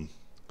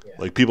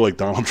like people like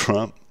Donald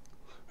Trump,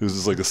 who's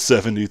just like a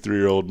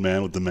 73-year-old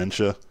man with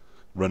dementia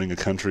running a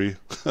country,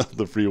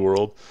 the free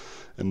world,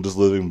 and just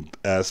living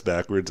ass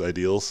backwards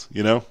ideals,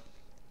 Yeah,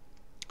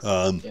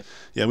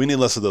 we need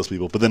less of those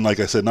people. But then, like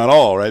I said, not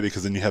all, right?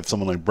 Because then you have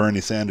someone like Bernie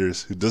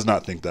Sanders who does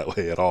not think that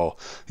way at all.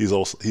 He's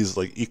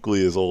like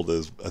equally as old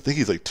as, I think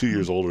he's like 2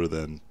 years older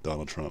than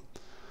Donald Trump.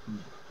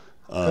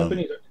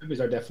 Companies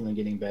are definitely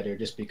getting better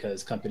just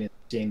because companies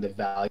are seeing the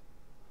value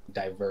of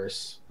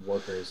diverse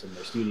workers in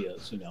their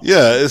studios.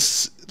 Yeah,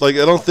 it's like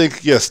I don't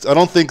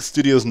think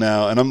studios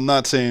now, and I'm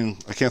not saying,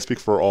 I can't speak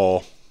for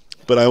all,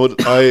 but I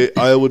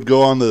would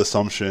go on the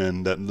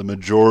assumption that the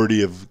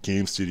majority of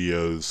game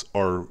studios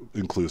are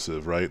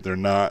inclusive, right? They're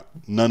not.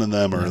 None of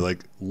them are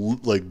like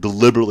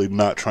deliberately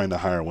not trying to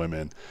hire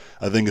women.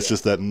 I think it's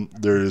just that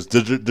there's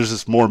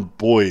just more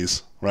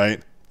boys,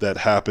 right, that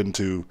happen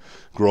to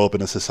grow up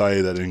in a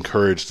society that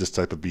encourage this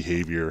type of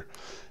behavior,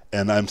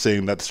 and I'm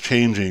saying that's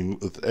changing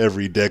with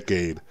every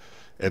decade.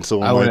 And so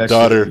when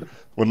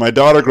my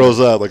daughter grows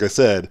up, like I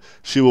said,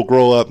 she will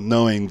grow up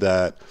knowing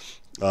that.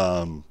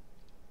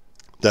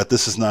 That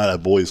this is not a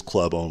boys'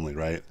 club only,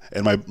 right?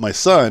 And my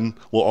son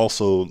will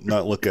also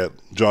not look at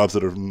jobs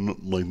that are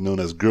like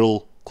known as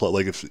girl club,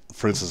 like if,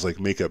 for instance, like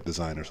makeup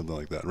design or something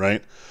like that,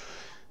 right?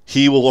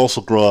 He will also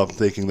grow up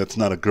thinking that's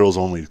not a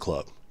girls-only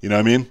club. You know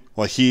what I mean?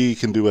 Like he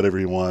can do whatever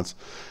he wants,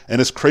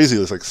 and it's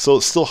crazy. It's like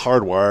it's still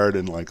hardwired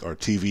in like our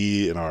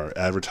TV and our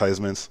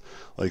advertisements,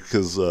 like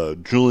because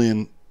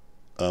Julian.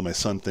 My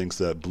son thinks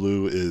that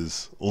blue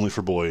is only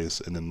for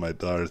boys, and then my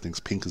daughter thinks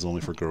pink is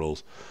only for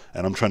girls.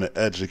 And I'm trying to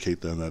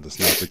educate them that it's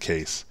not the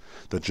case.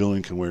 That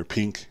Julian can wear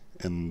pink,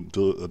 and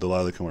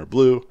Delilah can wear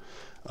blue.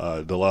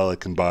 Delilah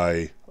can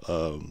buy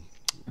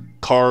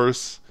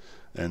cars,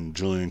 and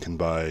Julian can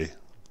buy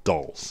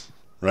dolls,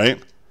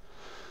 right?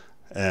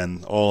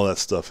 and all that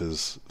stuff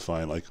is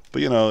fine. Like,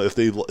 but you know,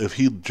 if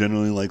he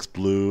generally likes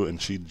blue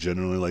and she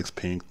generally likes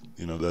pink,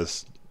 you know,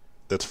 that's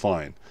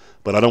fine.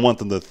 But I don't want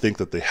them to think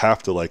that they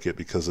have to like it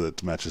because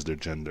it matches their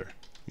gender.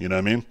 You know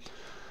what I mean?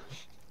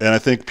 And I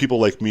think people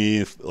like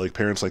me, like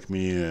parents like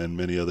me, and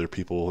many other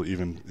people,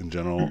 even in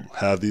general,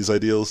 have these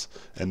ideals.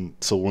 And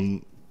so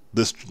when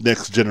this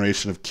next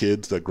generation of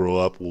kids that grow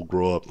up will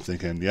grow up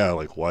thinking, yeah,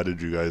 like, why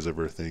did you guys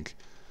ever think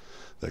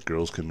that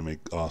girls can make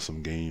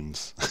awesome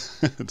games?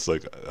 It's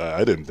like,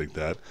 I didn't think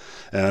that.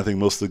 And I think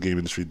most of the game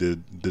industry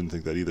didn't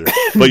think that either.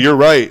 But you're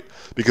right,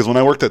 because when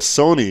I worked at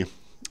Sony,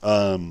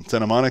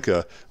 Santa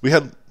Monica, we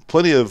had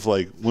plenty of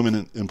like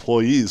women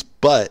employees,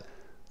 but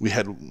we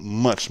had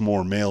much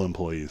more male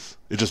employees.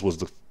 It just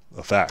was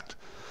a fact.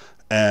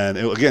 And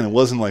again, it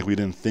wasn't like we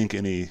didn't think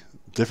any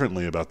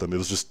differently about them. It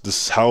was just,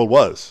 this is how it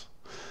was.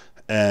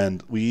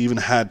 And we even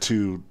had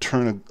to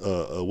turn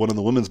one of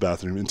the women's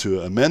bathroom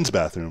into a men's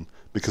bathroom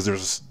because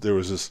there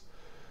was this,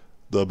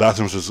 the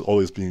bathrooms was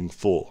always being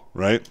full,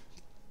 right?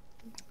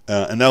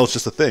 And that was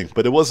just a thing.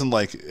 But it wasn't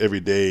like every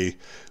day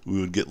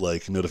we would get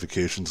like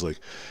notifications like,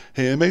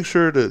 hey, make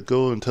sure to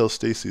go and tell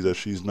Stacy that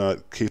she's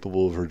not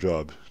capable of her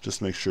job.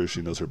 Just make sure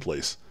she knows her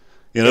place.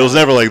 You know, it was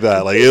never like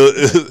that. Like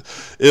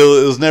it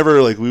was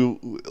never like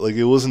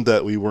it wasn't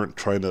that we weren't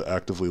trying to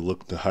actively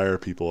look to hire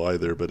people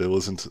either, but it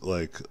wasn't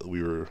like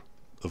we were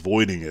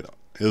avoiding it.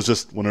 It was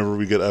just whenever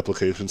we get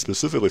applications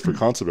specifically for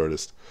concept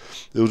artists,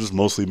 it was just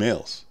mostly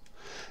males.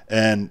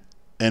 And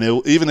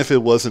even if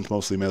it wasn't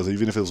mostly males,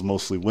 even if it was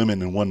mostly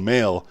women and one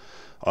male,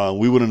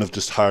 we wouldn't have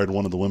just hired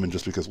one of the women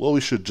just because, well,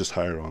 we should just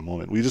hire one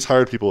woman. We just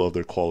hired people of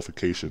their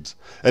qualifications.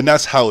 And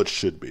that's how it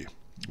should be,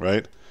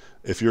 right?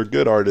 If you're a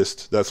good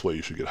artist, that's what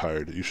you should get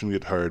hired. You shouldn't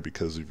get hired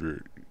because of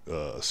your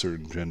a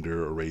certain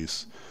gender or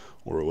race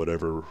or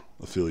whatever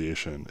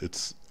affiliation.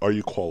 It's, are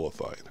you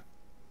qualified,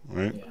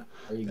 right? Yeah.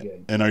 Are you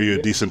good? And are you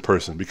a decent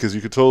person? Because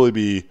you could totally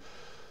be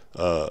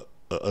an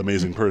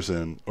amazing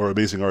person or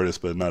amazing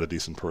artist, but not a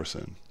decent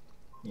person.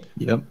 Yeah.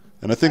 Yep.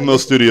 And I think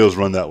most studios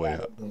run that way.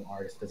 An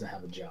artist doesn't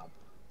have a job.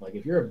 Like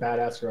if you're a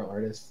badass girl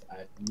artist,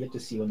 you get to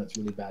see one that's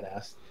really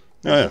badass.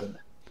 Yeah.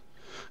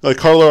 Like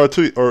Carla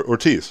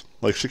Ortiz,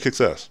 like she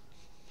kicks ass.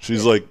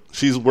 She's like,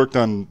 she's worked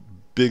on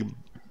big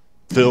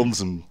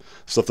films and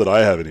stuff that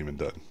I haven't even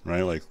done,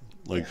 right? Like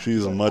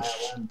she's a much,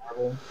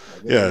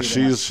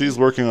 she's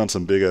working on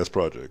some big ass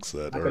projects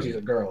that not because she's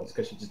a girl, it's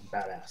because she's just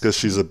badass. Because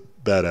she's a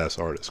badass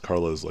artist.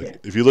 Carla is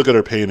like, if you look at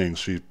her paintings,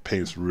 she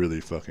paints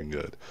really fucking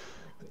good.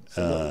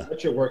 So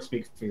let your work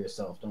speak for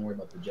yourself. Don't worry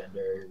about the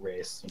gender,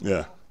 race. You know.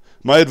 Yeah.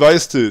 My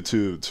advice to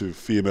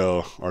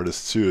female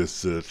artists too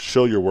is to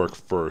show your work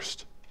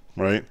first,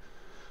 right?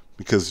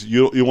 Because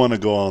you want to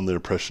go on the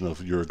impression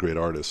of you're a great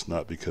artist,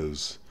 not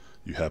because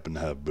you happen to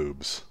have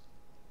boobs,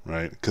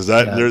 right? Because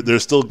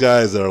there's still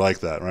guys that are like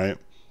that, right?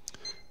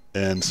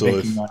 And so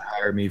if you want to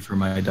hire me for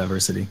my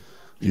diversity,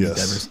 yes,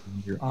 diversity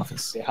in your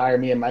office. They hire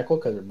me and Michael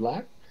because we're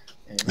black.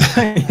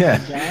 And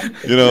yeah,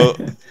 you know,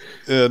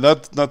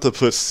 not to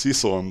put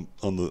Cecil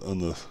on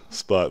the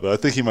spot, but I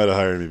think he might have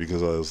hired me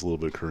because I was a little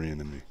bit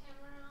Korean in me.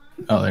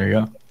 Oh, there you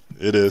go.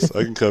 It is.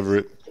 I can cover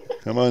it.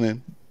 Come on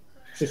in.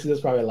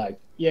 Cecil's probably like,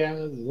 yeah,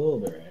 that's a little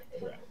bit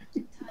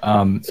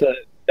right. So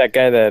that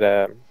guy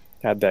that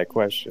had that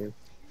question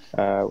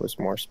was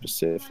more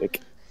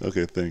specific.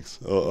 Okay, thanks.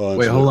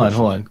 Wait, hold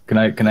on. Can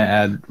I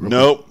add?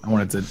 Nope. I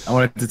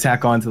wanted to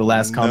tack on to the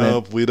last comment.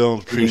 Nope, we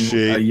don't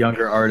appreciate a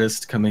younger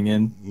artist coming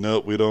in.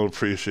 Nope, we don't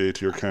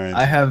appreciate your kind.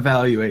 I have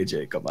value,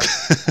 AJ. Come I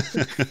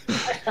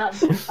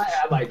on.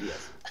 have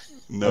ideas.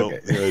 Nope,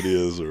 Okay. your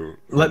ideas are.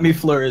 Let me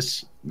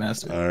flourish,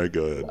 Master. All right,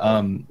 go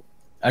ahead.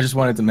 I just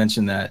wanted to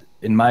mention that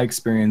in my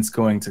experience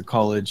going to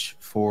college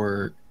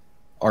for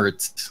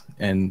art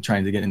and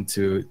trying to get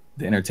into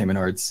the entertainment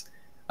arts,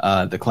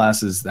 the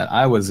classes that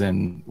I was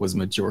in was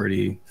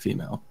majority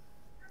female.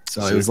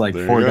 So it was like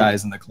 4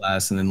 guys in the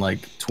class and then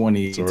like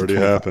 20. It's already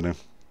happening.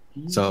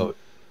 So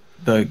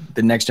the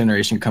next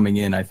generation coming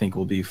in, I think,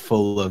 will be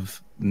full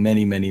of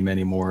many, many,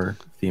 many more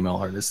female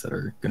artists that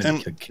are going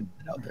to be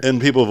out there.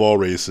 And people of all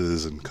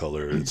races and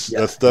color.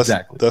 That's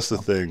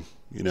the thing.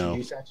 You know,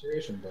 hue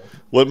saturation, bro.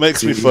 What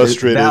makes me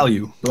frustrated?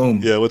 Value. Boom.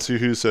 Yeah. What's your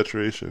hue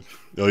saturation?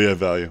 Oh yeah,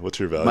 value.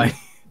 What's your value?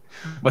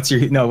 What's your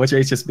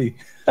HSB?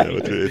 Yeah,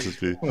 what's your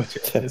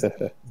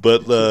HSB?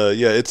 But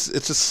yeah, it's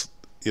just,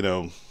 you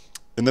know,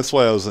 and that's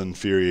why I was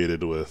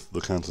infuriated with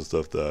the kinds of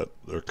stuff that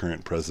our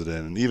current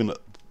president, and even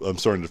I'm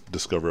starting to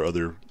discover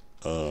other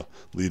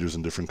leaders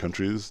in different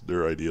countries,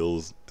 their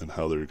ideals and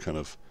how they're kind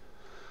of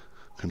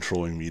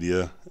controlling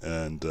media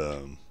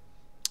and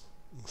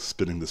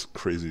spinning this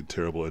crazy,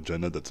 terrible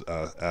agenda that's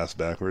ass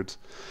backwards.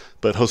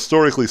 But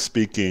historically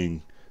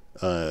speaking,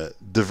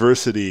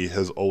 diversity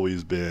has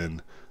always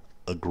been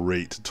a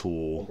great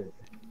tool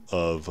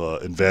of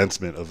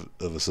advancement of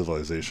a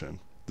civilization.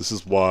 This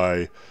is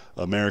why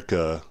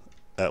America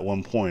at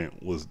one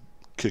point was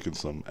kicking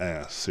some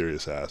ass,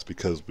 serious ass,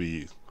 because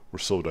we were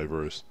so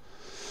diverse.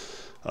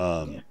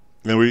 And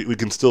we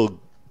can still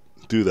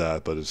do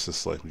that, but it's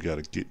just like we got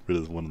to get rid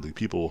of one of the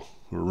people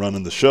who are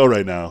running the show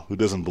right now who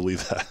doesn't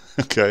believe that.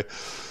 Okay,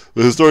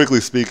 but historically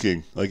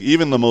speaking, like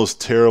even the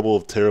most terrible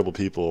of terrible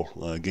people,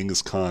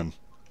 Genghis Khan,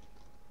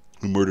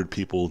 who murdered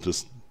people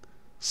just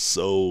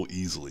so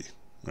easily,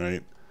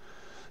 right?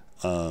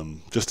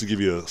 Just to give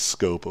you a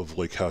scope of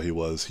like how he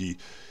was, he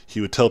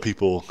would tell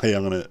people, "Hey,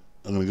 I'm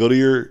gonna go to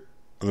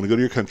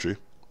your country,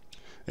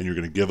 and you're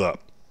gonna give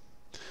up.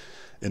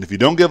 And if you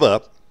don't give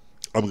up,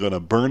 I'm gonna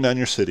burn down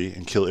your city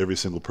and kill every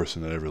single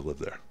person that ever lived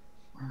there."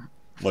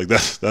 Like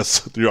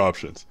that's your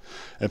options.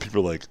 And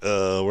people are like,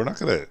 we're not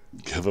gonna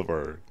give up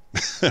our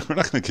we're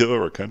not gonna give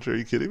up our country. Are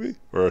you kidding me?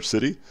 Or our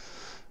city?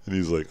 And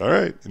he's like, all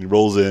right. And he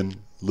rolls in,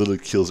 literally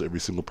kills every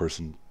single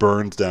person,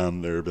 burns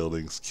down their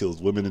buildings,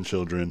 kills women and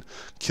children,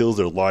 kills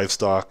their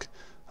livestock,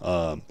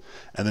 and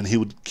then he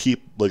would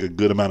keep like a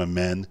good amount of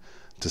men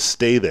to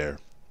stay there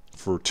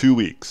for 2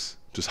 weeks,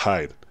 just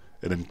hide,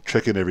 and then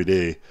check in every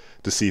day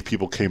to see if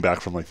people came back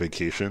from like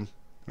vacation,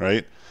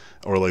 right?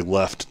 Or like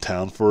left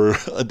town for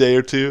a day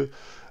or two,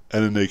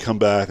 and then they come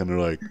back and they're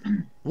like,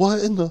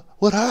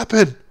 what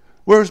happened?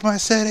 Where's my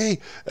city?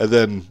 And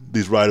then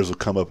these riders will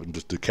come up and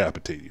just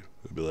decapitate you.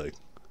 They'll be like,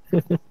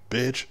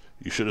 bitch,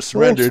 you should have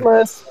surrendered.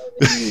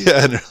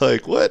 Yeah, and they're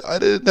like, what? I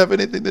didn't have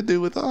anything to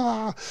do with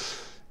I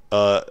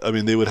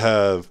mean, they would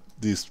have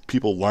these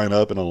people line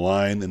up in a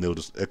line and they'll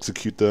just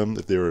execute them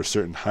if they were a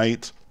certain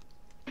height.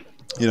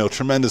 You know,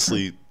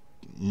 tremendously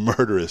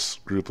murderous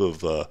group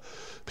of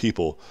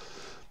people.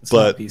 It's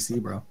but not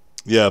PC, bro.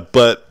 Yeah,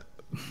 but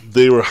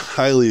they were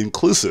highly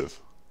inclusive.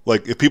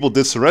 Like if people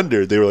did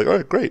surrender, they were like, all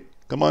right, great,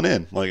 come on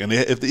in. Like, and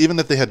even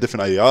if they had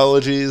different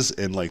ideologies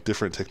and like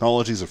different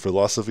technologies or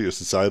philosophy or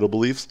societal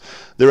beliefs,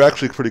 they were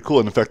actually pretty cool.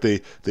 And in fact,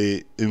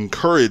 they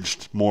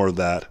encouraged more of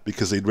that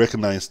because they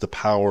recognized the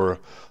power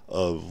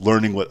of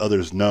learning what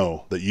others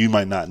know that you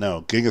might not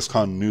know. Genghis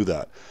Khan knew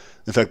that.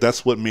 In fact,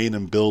 that's what made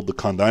him build the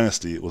Khan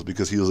dynasty, was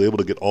because he was able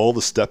to get all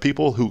the steppe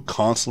people who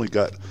constantly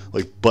got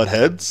like butt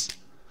heads,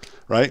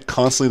 right?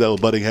 Constantly that were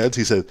butting heads.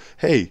 He said,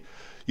 hey,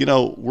 you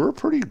know, we're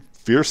pretty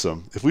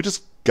fearsome. If we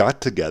just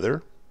got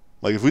together,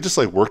 like if we just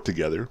like worked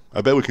together,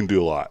 I bet we can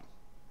do a lot.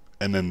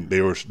 And then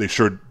they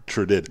sure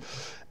did.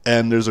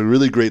 And there's a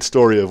really great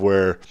story of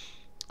where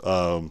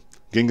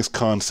Genghis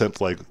Khan sent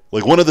like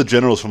one of the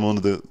generals from one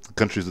of the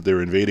countries that they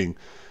were invading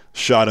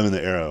shot him in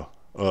the arrow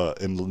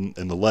in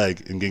the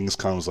leg, and Genghis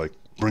Khan was like,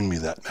 bring me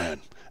that man.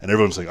 And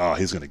everyone's like, oh,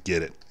 he's gonna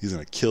get it, he's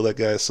gonna kill that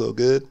guy so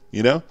good,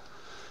 you know.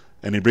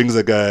 And he brings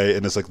that guy,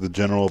 and it's like the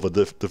general of a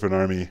different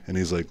army, and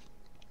he's like,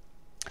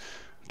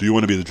 do you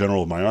want to be the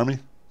general of my army?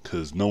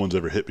 Because no one's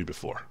ever hit me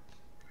before.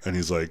 And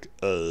he's like,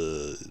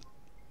 do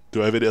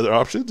I have any other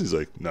options? He's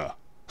like, no.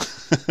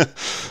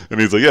 And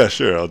he's like, yeah,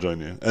 sure, I'll join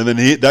you. And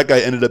then that guy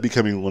ended up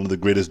becoming one of the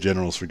greatest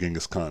generals for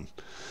Genghis Khan.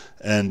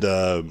 And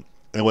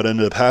what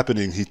ended up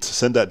happening, he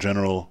sent that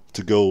general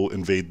to go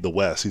invade the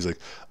West. He's like,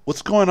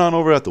 what's going on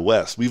over at the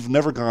West? We've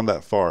never gone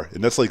that far.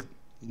 And that's like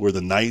where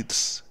the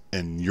Knights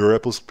and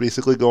Europe was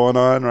basically going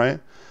on, right?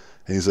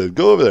 And he said,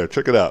 go over there,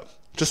 check it out.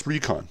 Just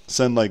recon.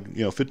 Send like,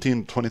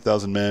 15,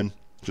 20,000 men.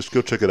 Just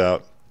go check it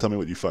out. Tell me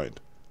what you find,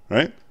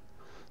 right?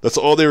 That's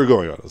all they were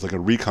going on. It was like a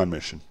recon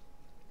mission.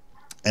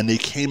 And they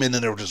came in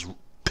and they were just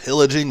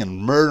pillaging and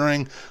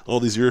murdering all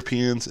these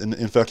Europeans. And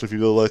in fact, if you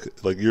go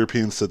like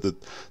Europeans said that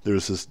there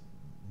was this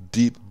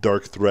deep,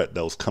 dark threat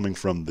that was coming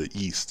from the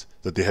east,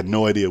 that they had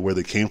no idea where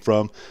they came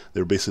from.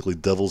 They were basically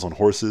devils on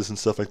horses and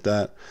stuff like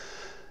that.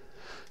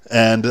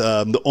 And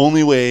the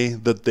only way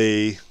that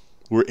they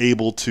were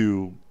able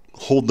to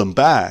hold them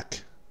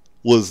back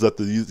was that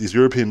these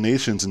European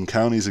nations and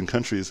counties and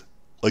countries,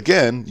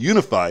 again,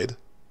 unified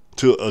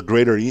to a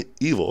greater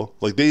evil.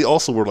 Like they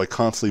also were like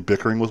constantly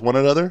bickering with one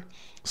another.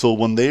 So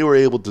when they were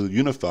able to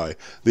unify,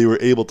 they were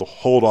able to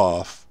hold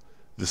off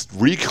this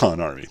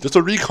recon army, just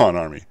a recon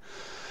army.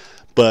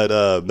 But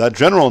that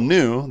general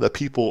knew that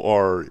people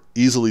are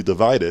easily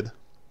divided.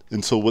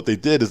 And so what they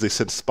did is they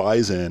sent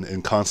spies in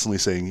and constantly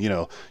saying,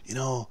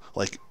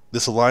 like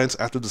this alliance,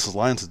 after this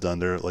alliance is done,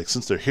 they're like,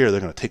 since they're here, they're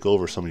going to take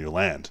over some of your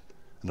land.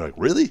 And they're like,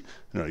 really? And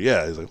they're like,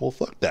 yeah. He's like, well,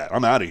 fuck that.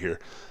 I'm out of here.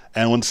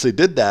 And once they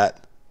did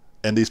that,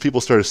 and these people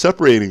started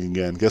separating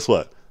again, guess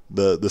what?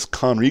 This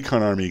Khan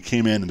recon army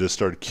came in and just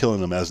started killing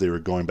them as they were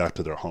going back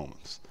to their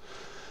homes.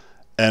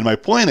 And my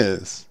point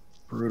is,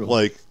 brutal.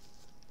 Like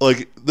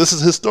this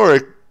is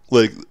historic,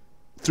 like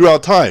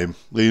throughout time.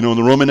 In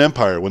the Roman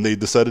Empire, when they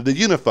decided to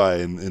unify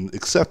and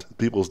accept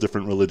people's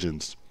different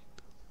religions,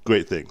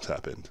 great things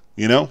happened.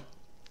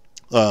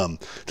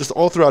 Just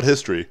all throughout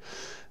history,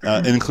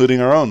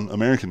 including our own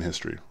American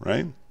history,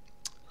 right?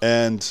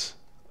 And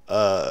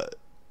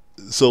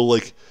so,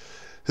 like,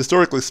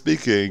 historically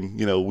speaking,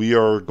 we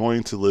are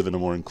going to live in a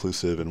more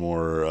inclusive and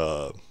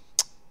more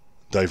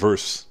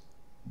diverse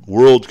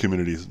world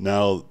communities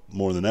now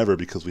more than ever,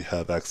 because we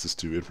have access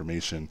to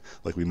information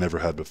like we never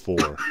had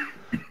before,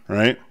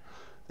 right?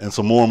 And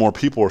so more and more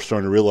people are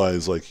starting to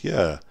realize, like,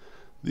 yeah,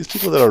 these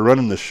people that are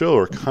running the show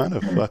are kind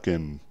of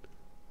fucking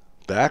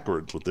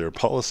backwards with their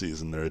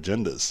policies and their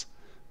agendas,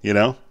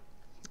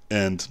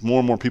 and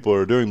more people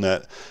are doing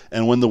that.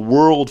 And when the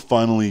world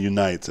finally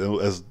unites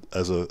as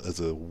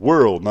a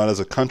world, not as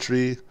a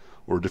country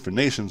or different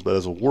nations, but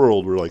as a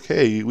world, we're like,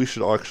 hey, we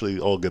should actually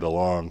all get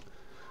along,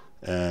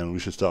 and we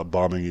should stop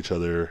bombing each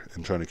other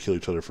and trying to kill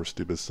each other for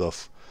stupid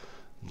stuff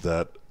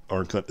that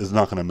is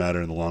not going to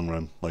matter in the long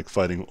run, like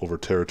fighting over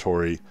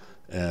territory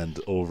and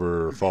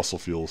over fossil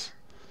fuels.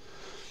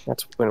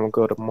 That's when we'll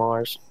go to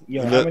Mars.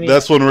 Yo,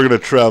 That's when we're going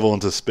to travel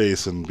into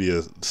space and be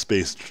a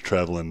space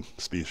traveling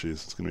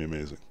species. It's going to be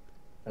amazing.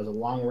 That was a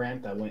long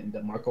rant that went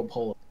into Marco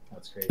Polo.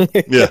 That's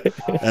crazy. Yeah,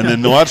 and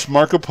then watch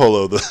Marco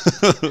Polo.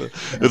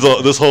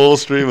 This whole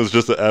stream was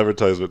just an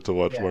advertisement to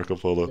watch Marco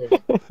Polo.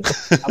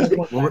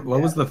 What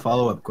was the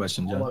follow-up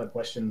question, John? A lot of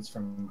questions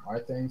from our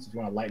things. If you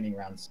want a lightning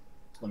round,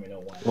 let me know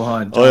when.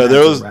 Well, oh yeah,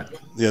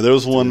 there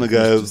was one. The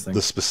guy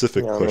the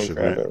specific question,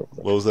 right?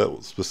 What was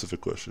that specific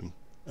question?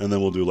 And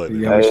then we'll do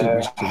lightning. Yeah, we should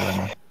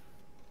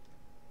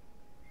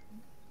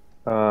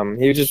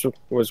he just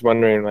was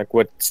wondering, like,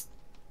 what's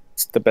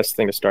the best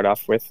thing to start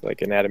off with,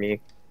 like anatomy,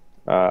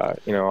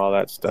 all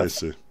that stuff. I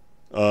see.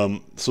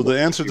 So the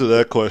answer to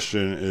that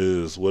question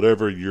is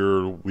whatever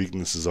your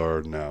weaknesses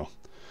are now.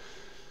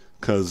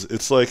 Because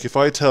it's like if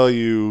I tell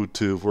you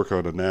to work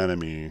on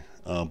anatomy,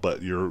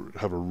 but you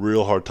have a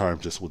real hard time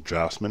just with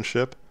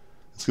draftsmanship,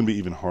 it's going to be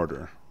even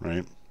harder,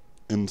 right?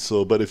 And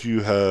so, but if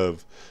you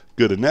have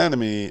good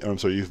anatomy,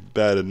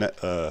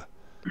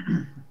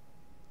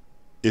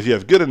 if you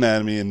have good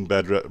anatomy and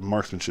bad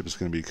marksmanship, it's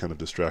going to be kind of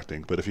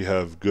distracting. But if you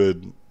have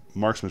good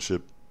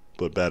marksmanship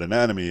but bad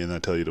anatomy, and I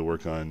tell you to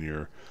work on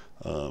your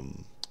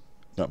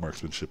not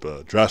marksmanship,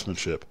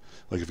 draftsmanship,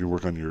 like if you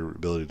work on your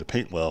ability to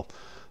paint well,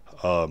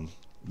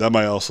 that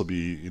might also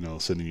be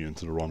sending you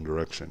into the wrong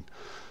direction.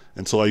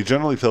 And so I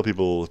generally tell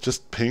people,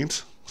 just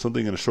paint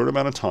something in a short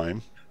amount of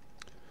time,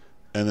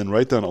 and then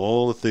write down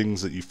all the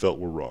things that you felt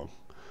were wrong,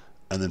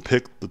 and then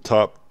pick the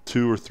top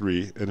 2 or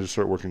 3 and just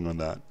start working on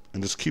that,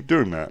 and just keep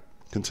doing that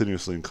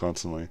continuously and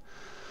constantly.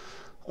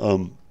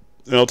 And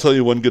I'll tell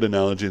you one good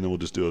analogy, and then we'll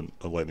just do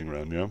a lightning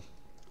round. Yeah.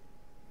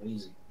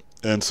 Easy.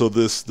 And so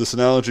this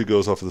analogy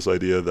goes off of this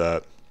idea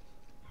that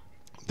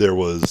there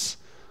was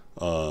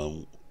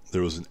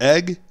an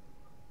egg,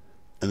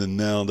 and then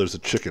now there's a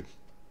chicken.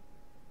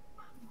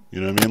 You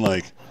know what I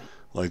mean?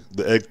 Like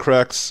the egg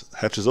cracks,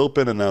 hatches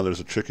open, and now there's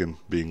a chicken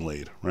being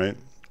laid, right?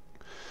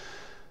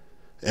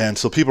 And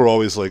so people are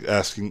always like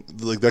asking,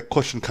 like that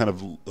question kind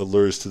of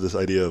allures to this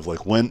idea of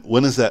like when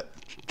is that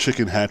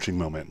chicken hatching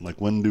moment?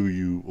 Like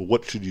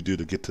what should you do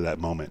to get to that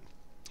moment?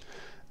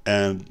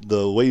 And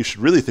the way you should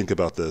really think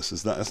about this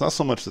is it's not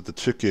so much that the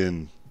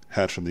chicken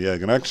hatched from the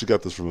egg, and I actually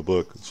got this from a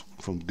book, it's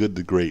From Good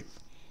to Great.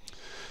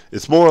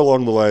 It's more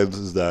along the lines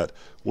is that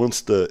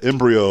once the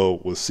embryo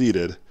was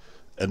seeded,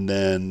 and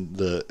then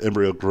the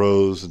embryo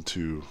grows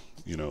into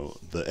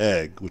the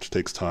egg, which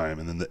takes time,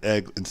 and then the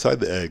egg inside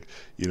the egg,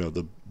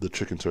 the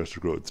chicken starts to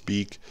grow its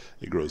beak,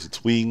 it grows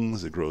its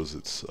wings, it grows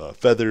its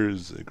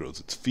feathers, it grows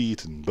its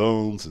feet and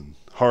bones and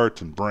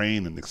heart and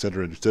brain and et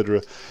cetera,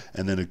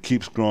 and then it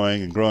keeps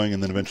growing and growing,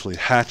 and then eventually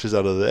hatches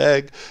out of the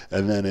egg,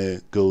 and then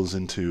it goes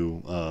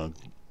into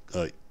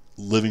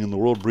living in the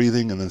world,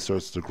 breathing, and then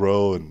starts to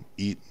grow and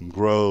eat and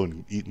grow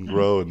and eat and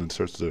grow, and then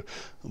starts to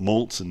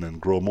molts and then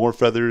grow more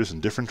feathers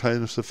and different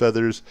types of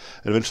feathers,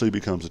 and eventually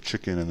becomes a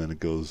chicken, and then it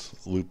goes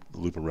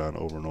loop around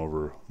over and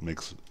over,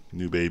 makes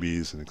new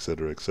babies and et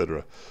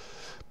cetera.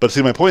 But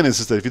see, my point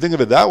is that if you think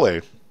of it that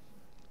way,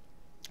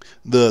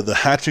 the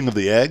hatching of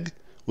the egg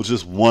was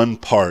just one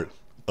part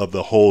of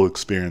the whole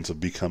experience of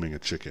becoming a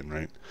chicken,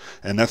 right?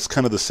 And that's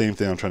kind of the same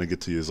thing I'm trying to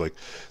get to you, is like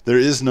there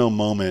is no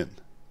moment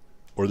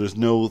or there's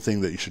no thing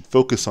that you should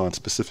focus on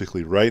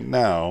specifically right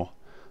now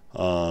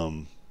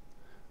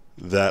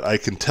that I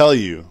can tell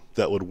you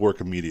that would work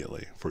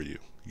immediately for you.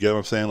 You get what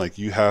I'm saying? Like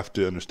you have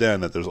to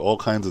understand that there's all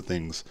kinds of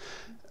things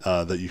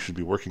that you should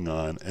be working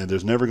on, and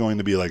there's never going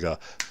to be like a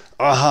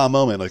aha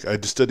moment, like I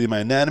just studied my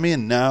anatomy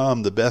and now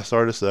I'm the best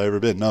artist I've ever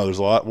been. No, there's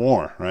a lot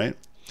more, right?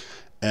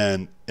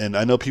 And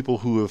I know people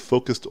who have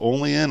focused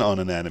only in on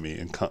anatomy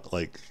and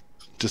like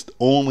just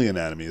only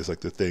anatomy is like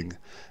the thing.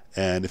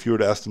 And if you were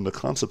to ask them to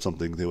concept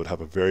something, they would have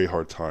a very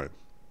hard time,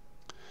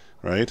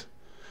 right?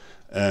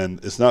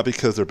 And it's not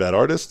because they're bad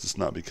artists. It's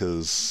not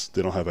because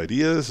they don't have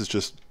ideas. It's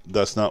just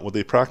that's not what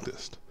they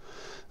practiced.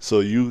 So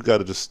you got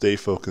to just stay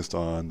focused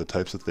on the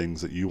types of things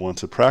that you want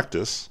to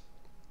practice,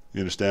 you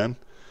understand?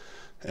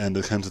 And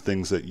the kinds of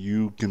things that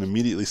you can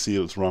immediately see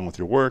what's wrong with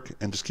your work,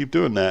 and just keep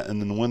doing that,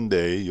 and then one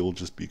day you'll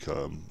just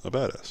become a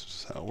badass. It's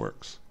just how it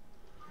works.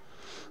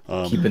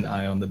 Keep an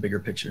eye on the bigger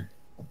picture.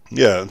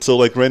 Yeah, and so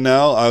like right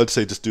now, I would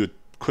say just do a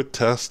quick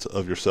test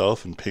of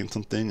yourself and paint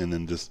something, and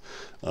then just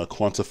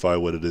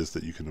quantify what it is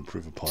that you can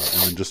improve upon,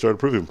 and then just start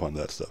improving upon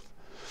that stuff.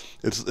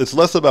 It's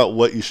less about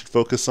what you should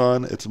focus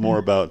on. It's more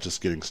about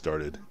just getting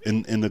started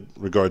in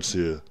regards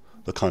to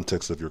the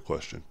context of your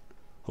question.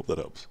 Hope that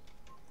helps.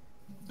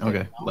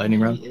 Okay,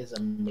 lightning round. It is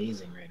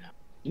amazing right now.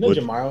 You know,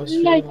 Jamaro is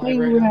streaming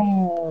live right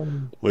now.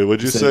 Wait,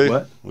 what'd you say?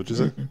 What? What'd you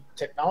say?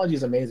 Technology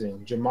is amazing.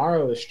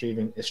 Jamaro is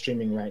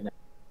streaming right now,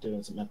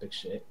 doing some epic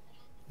shit.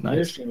 They're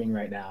Nice. streaming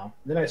right now.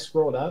 Then I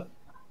scrolled up,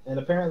 and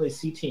apparently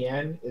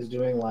CTN is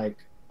doing like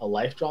a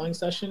life drawing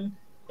session,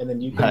 and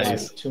then you can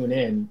Nice. like tune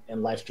in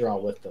and life draw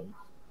with them.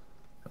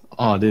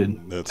 Oh,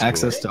 dude, That's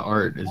access to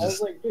art is I was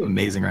just like, dude,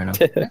 amazing right now.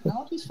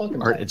 technology's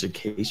fucking Art tight.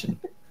 education.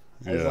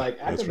 I was Yeah, like,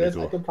 that's after pretty this, I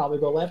cool. could probably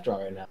go life draw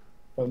right now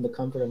from the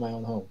comfort of my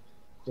own home.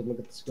 Just look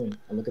at the screen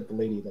and look at the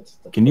lady that's.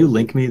 Can you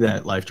link me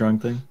that life drawing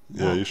thing?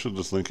 Yeah, you should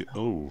just link it.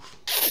 Oh.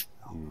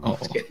 Oh,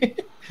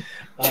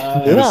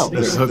 No.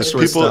 It's, Hook it's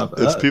short people. stop.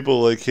 It's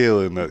people like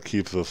Kalen that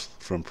keeps us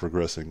from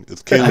progressing.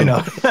 It's I Kalen. know.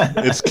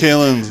 It's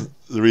Kalen's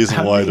the reason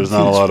I'm why being there's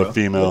not a huge, lot bro. of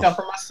female. Look out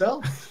for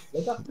myself.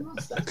 Look out for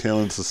myself.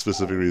 Kalen's the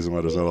specific reason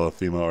why there's not a lot of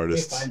female Let me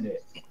artists. find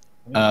it.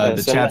 The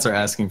So chats that- are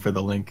asking for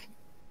the link.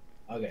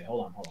 Okay,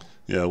 hold on.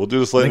 Yeah, we'll do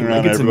this lightning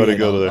round. Link it to me Everybody and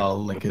go to I'll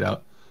there. link it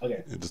out.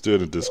 Okay. Yeah, just do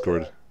it in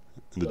Discord,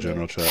 in the Okay.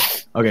 general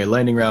chat. Okay,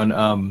 lightning round.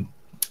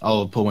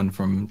 I'll pull one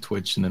from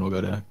Twitch and then we'll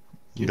go to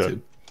YouTube.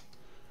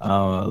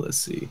 Let's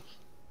see.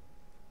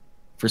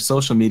 For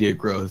social media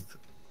growth,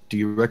 do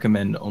you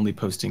recommend only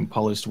posting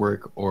polished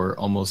work or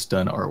almost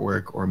done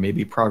artwork or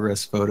maybe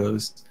progress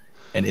photos?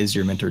 And is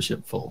your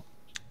mentorship full?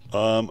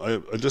 I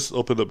just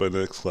opened up my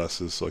next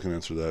classes so I can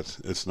answer that.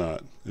 It's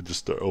not. It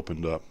just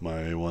opened up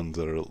my ones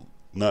that are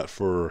not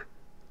for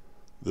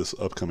this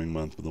upcoming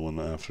month, but the one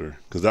after,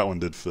 because that one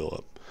did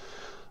fill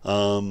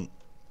up.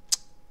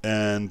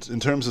 And in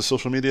terms of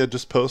social media,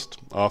 just post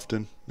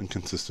often and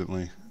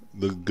consistently.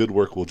 The good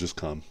work will just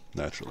come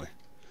naturally.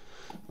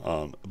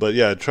 But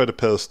yeah, try to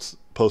post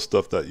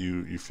stuff that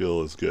you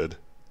feel is good.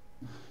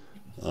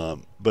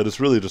 But it's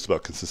really just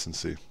about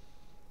consistency.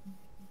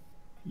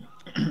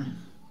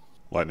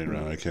 Lightning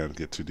round. I can't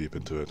get too deep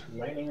into it.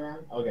 Lightning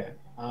round. Okay.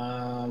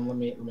 Let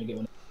me get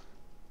one.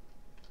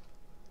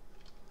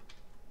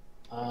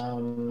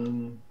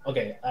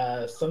 Okay.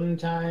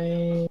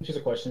 Sometimes here's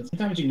a question.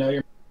 Sometimes you know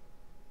your.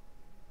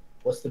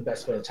 What's the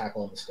best way to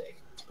tackle a mistake?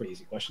 It's a pretty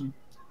easy question.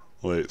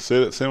 Wait, say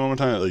it one more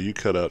time. Like, you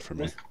cut out for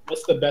me.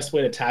 What's the best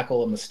way to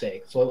tackle a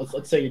mistake? So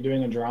let's say you're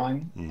doing a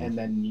drawing Mhm. and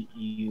then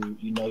you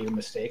know your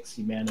mistakes.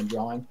 You man a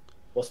drawing.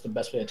 What's the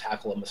best way to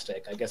tackle a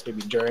mistake? I guess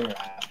maybe during or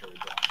after the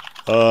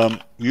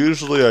drawing.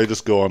 Usually I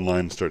just go online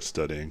and start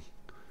studying,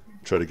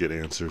 try to get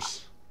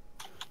answers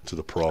to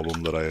the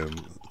problem that I am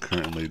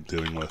currently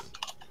dealing with.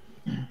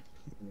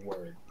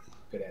 Word.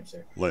 Good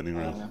answer. Lightning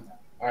round.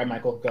 All right,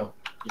 Michael, go.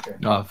 Your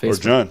turn. Or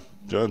Facebook. John.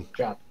 John.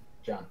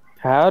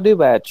 How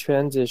do I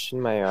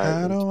transition my art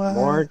How into do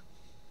I-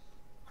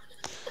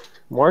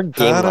 more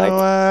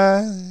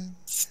game-like,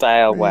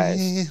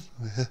 style-wise?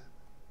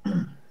 Key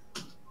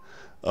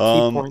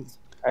points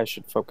I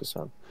should focus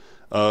on.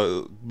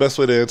 Best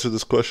way to answer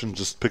this question: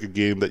 just pick a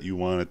game that you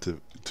want it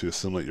to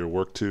assimilate your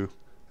work to,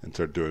 and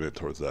start doing it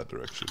towards that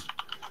direction.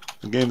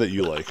 A game that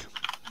you like.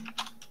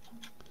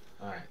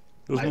 All right.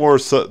 There's more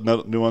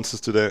nuances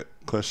to that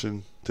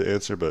question to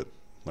answer, but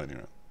lightning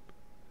round.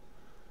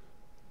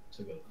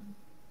 So good.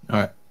 All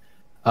right.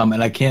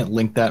 And I can't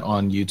link that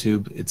on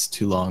YouTube. It's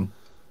too long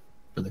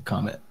for the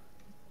comment.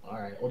 All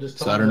right. We'll just.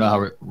 So I don't know how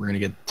we're going to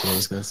get to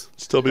those guys.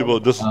 Just tell people,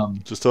 just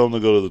tell them to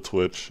go to the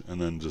Twitch and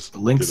then just. The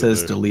link get it says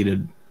there.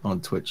 deleted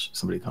on Twitch.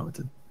 Somebody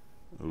commented.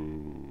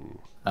 Ooh.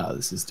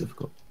 This is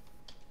difficult.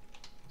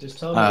 Just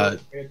tell them.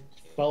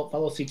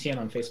 Follow CTN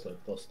on Facebook.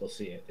 They'll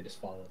see it. They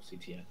just follow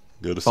CTN.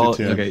 Go to Follow,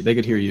 CTN. okay, they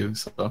could hear you.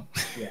 So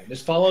Yeah.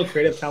 Just follow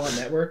Creative Talent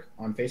Network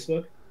on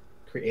Facebook.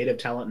 Creative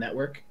Talent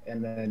Network,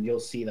 and then you'll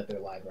see that they're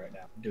live right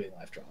now doing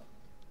live drawing.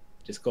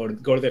 Just go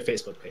to their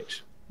Facebook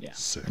page. Yeah.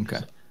 Sick. okay.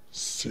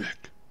 Sick.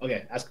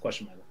 Okay. Ask a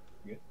question, Michael.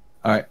 You good?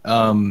 All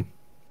right.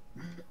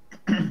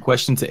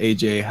 Question to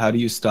AJ: how do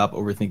you stop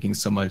overthinking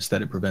so much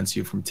that it prevents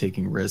you from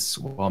taking risks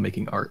while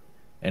making art?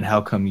 And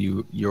how come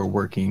you're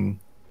working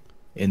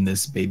in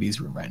this baby's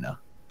room right now?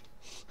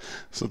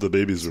 So the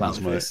baby's room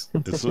Smiley is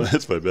face.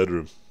 it's my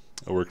bedroom.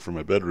 I work from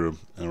my bedroom,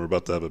 and we're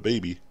about to have a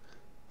baby,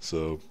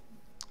 so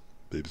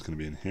baby's gonna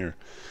be in here.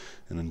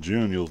 And in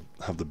June, you'll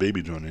have the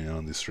baby joining in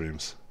on these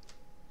streams.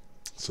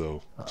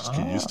 So just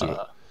get used to it.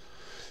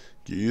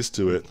 Get used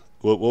to it.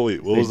 Wait,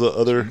 what was the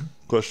other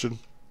question?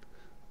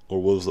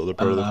 Or what was the other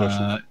part of the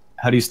question?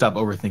 How do you stop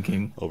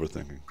overthinking?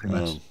 Overthinking. Pretty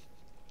much.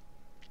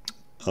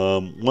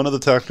 One of the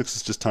tactics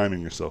is just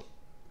timing yourself.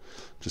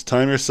 Just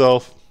time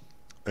yourself,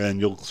 and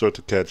you'll start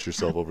to catch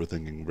yourself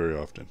overthinking very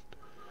often.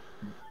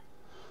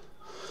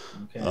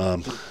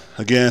 Okay.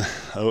 Again,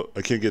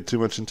 I can't get too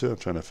much into it. I'm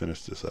trying to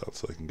finish this out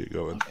so I can get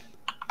going.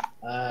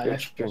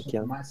 Next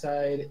question from my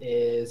side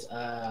is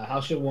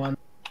how should one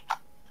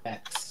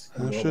X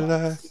How should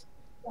I?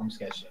 form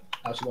sketching?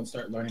 How should one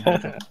start learning how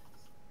to draw?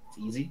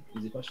 It's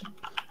easy question.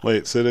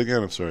 Wait, say it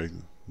again. I'm sorry.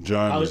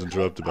 John was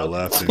interrupted by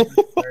laughing.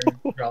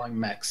 Learn drawing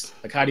mechs.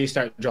 Like, how do you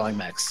start drawing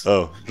mechs?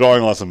 Oh,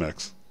 drawing lots of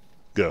mechs.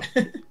 Go.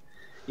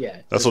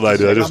 Yeah, That's what I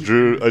do.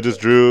 I just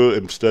drew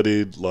and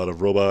studied a lot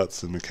of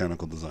robots and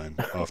mechanical design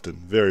often.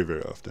 Very,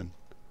 very often.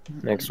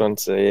 Next one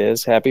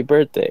is happy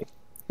birthday.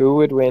 Who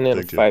would win in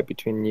Thank a you. fight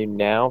between you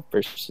now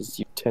versus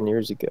you 10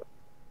 years ago?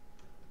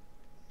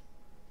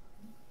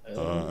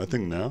 I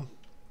think now.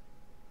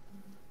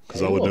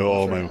 Because I would know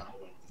all my...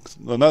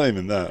 Well, not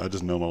even that. I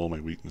just know all my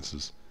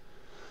weaknesses.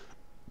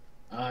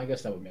 I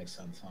guess that would make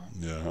sense, huh?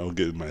 Yeah, I'll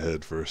get in my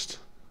head first.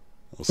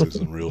 I'll say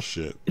some real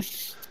shit.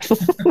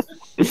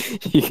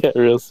 You get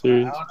real I serious.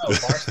 don't know.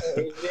 Barstool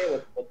AJ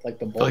with like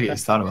the I bullpen. feel like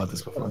he's thought about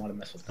this I don't before. want to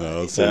mess with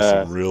I'll that. say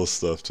Yeah. some real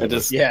stuff too. I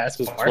just It's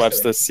just Barstool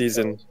watched the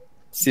AJ.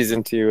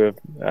 season 2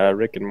 of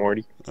Rick and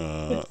Morty.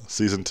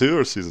 Season 2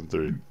 or season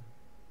 3?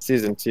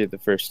 Season 2, the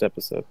first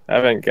episode. I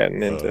haven't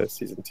gotten into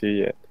season 2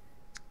 yet.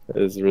 It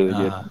was really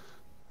good.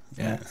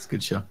 Yeah, it's a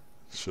good show.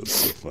 Show's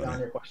so Down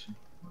funny. your question.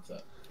 What's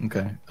up?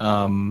 Okay.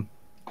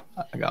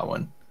 I got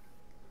one.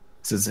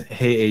 It says,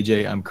 "Hey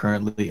AJ, I'm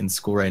currently in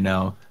school right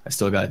now. I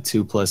still got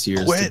 2+ years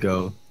to Quit.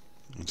 go,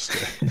 I'm just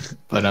kidding.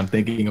 but I'm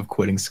thinking of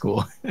quitting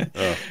school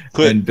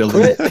Quit. and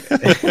building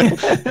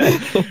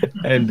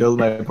and build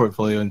my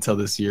portfolio until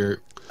this year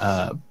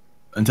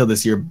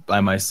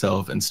by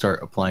myself and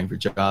start applying for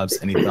jobs.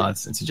 Any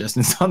thoughts and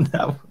suggestions on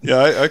that one?"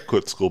 Yeah, I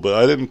quit school, but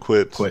I didn't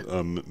quit, Quit.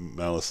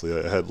 maliciously.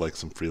 I had like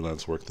some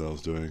freelance work that I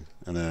was doing,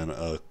 and then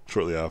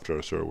shortly after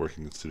I started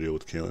working in studio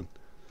with Kalen.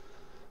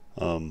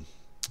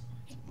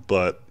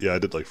 But yeah, I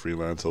did like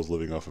freelance. I was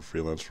living off of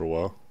freelance for a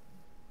while,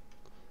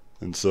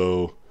 and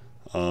so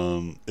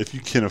if you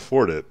can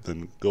afford it,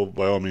 then go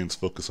by all means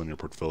focus on your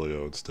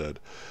portfolio instead.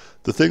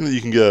 The thing that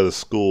you can get out of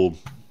school,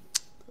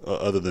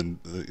 other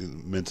than the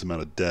immense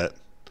amount of debt,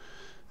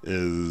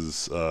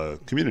 is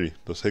community.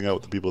 Just hang out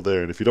with the people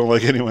there, and if you don't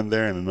like anyone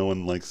there and no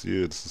one likes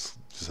you, it's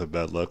just have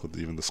bad luck with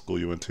even the school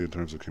you went to in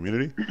terms of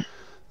community.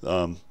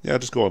 Yeah,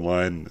 just go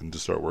online and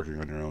just start working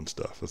on your own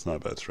stuff. That's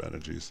not bad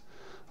strategies.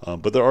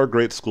 But there are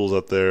great schools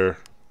out there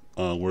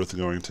worth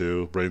going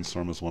to.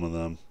 Brainstorm is one of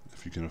them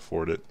if you can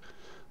afford it.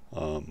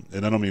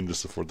 And I don't mean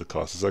just afford the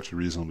cost. It's actually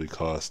reasonably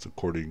cost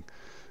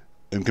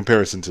in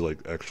comparison to like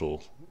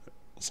actual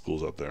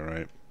schools out there,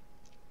 right?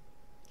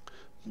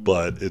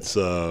 But it's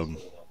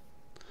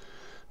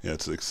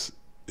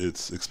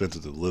it's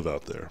expensive to live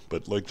out there.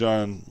 But like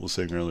John was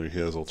saying earlier, he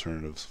has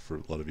alternatives for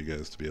a lot of you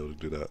guys to be able to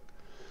do that.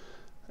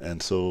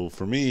 And so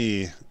for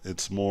me,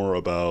 it's more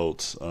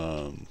about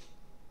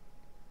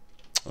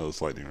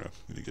it's lightning round.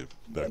 We need to get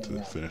back to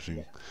the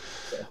finishing.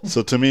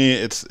 So to me,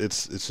 it's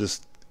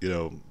just,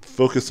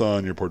 focus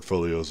on your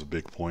portfolio is a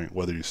big point,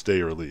 whether you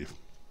stay or leave.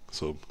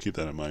 So keep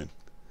that in mind.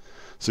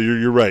 So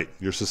you're right.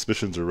 Your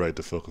suspicions are right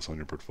to focus on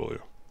your portfolio,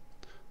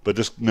 but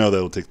just know that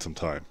it'll take some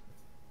time.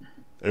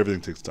 Everything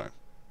takes time.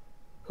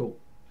 Cool.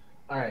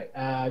 All right.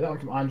 I got one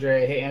from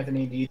Andre. Hey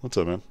Anthony, do you What's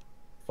up, man?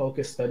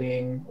 focus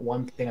studying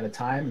one thing at a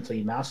time until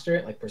you master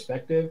it, like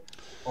perspective,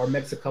 or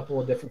mix a couple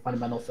of different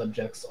fundamental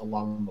subjects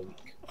along the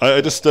week?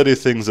 I just study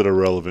things that are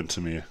relevant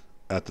to me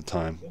at the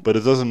time, but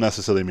it doesn't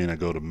necessarily mean I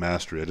go to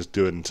mastery. I just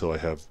do it until I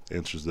have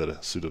answers that are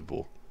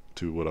suitable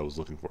to what I was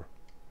looking for.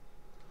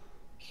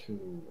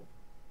 Cool.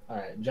 All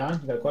right,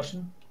 John, you got a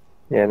question?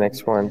 Yeah,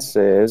 next one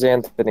says,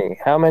 Anthony,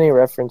 how many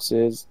reference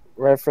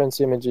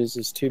images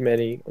is too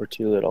many or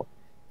too little?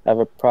 I have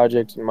a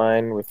project in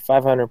mind with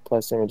 500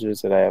 plus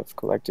images that I have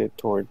collected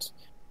towards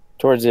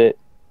it,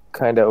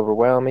 kind of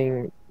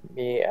overwhelming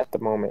me at the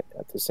moment.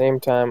 At the same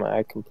time,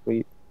 I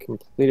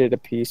completed a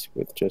piece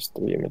with just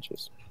 3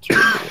 images.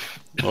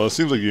 Well, it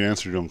seems like you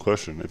answered your own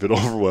question. If it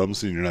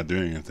overwhelms you and you're not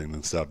doing anything,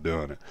 then stop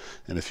doing it.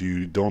 And if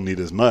you don't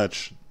need as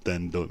much,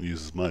 then don't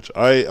use as much.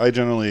 I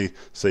generally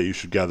say you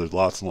should gather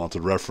lots and lots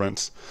of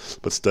reference,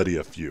 but study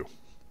a few.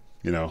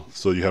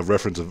 So you have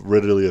reference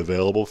readily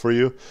available for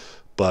you.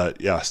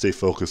 But yeah, stay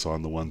focused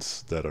on the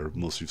ones that are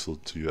most useful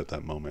to you at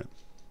that moment.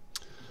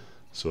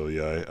 So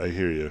yeah, I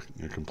hear your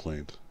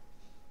complaint.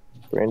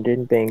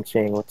 Brendan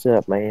Bangchang, what's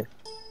up, man?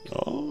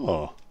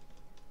 Oh.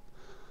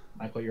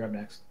 Michael, you're up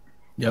next.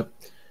 Yep.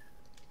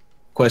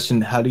 Question: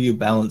 how do you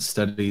balance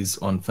studies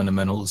on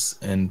fundamentals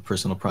and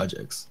personal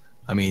projects?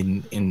 I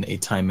mean, in a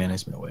time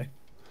management way.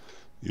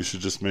 You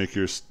should just make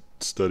your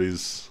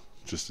studies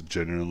just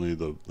genuinely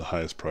the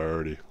highest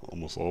priority,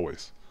 almost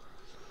always.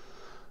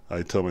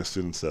 I tell my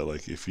students that,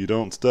 like, if you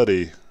don't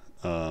study,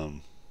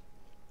 then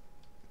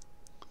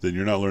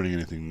you're not learning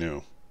anything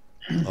new,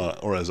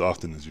 or as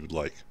often as you would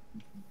like.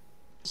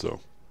 So.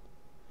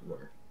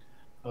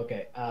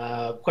 Okay.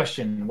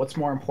 Question: what's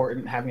more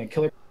important, having a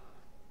killer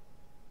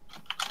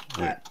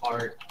at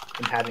art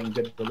and having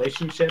good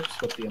relationships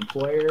with the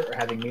employer, or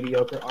having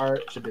mediocre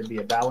art? Should there be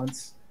a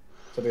balance?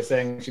 So they're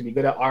saying should be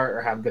good at art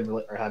or have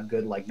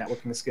good like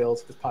networking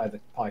skills. That's probably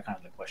kind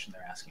of the question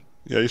they're asking.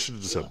 Yeah, you should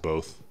just have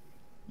both.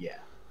 Yeah.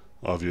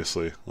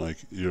 Obviously, like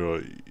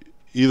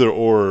either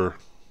or.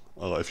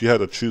 If you had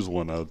to choose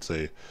one, I would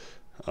say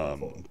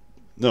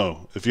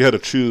no. If you had to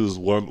choose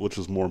one, which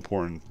was more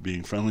important,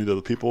 being friendly to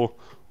the people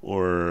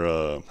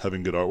or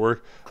having good artwork,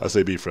 I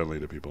say be friendly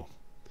to people,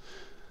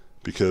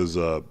 because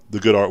the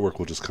good artwork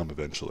will just come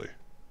eventually.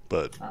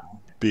 But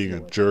being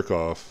a jerk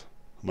off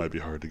might be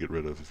hard to get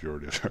rid of if you're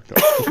already a jerk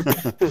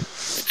off.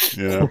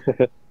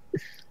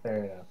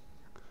 Fair enough.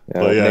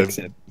 But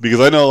yeah,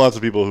 because I know lots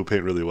of people who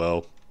paint really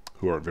well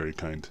who aren't very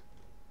kind.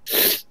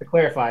 To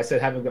clarify, I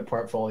said having a good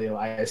portfolio.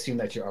 I assume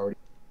that you're already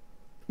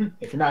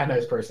If you're not a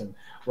nice person,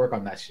 work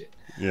on that shit.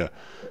 Yeah,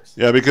 First.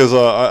 yeah, because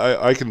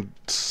I can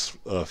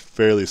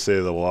fairly say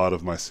that a lot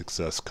of my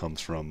success comes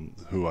from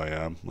who I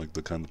am, like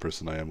the kind of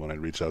person I am when I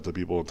reach out to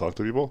people and talk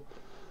to people,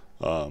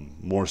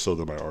 more so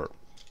than my art.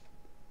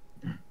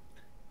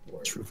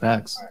 Word. True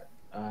facts.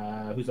 All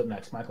right. Who's up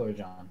next, Michael or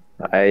John?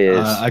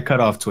 I cut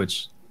off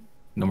Twitch.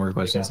 No more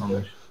questions on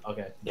there.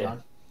 Okay, Yeah.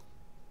 John.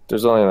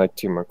 There's only like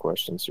 2 more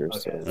questions here.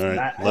 Okay. So. All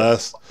right,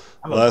 last.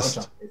 I'm a bunch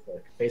on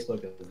Facebook.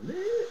 Facebook is lit.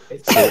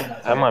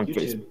 Facebook, I'm on YouTube.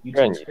 Facebook.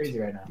 YouTube's crazy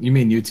right now. You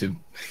mean YouTube?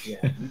 Yeah,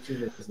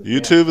 YouTube is the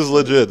YouTube is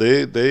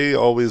legit. They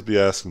always be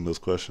asking those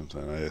questions,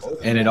 man.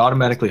 And it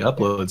automatically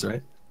uploads,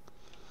 right?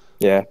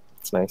 Yeah,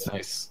 it's nice.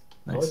 Nice.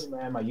 Told Nice. you,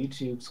 man, my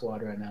YouTube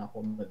squad right now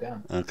holding it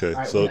down. Okay, All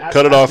right, so well,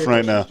 cut it ask off your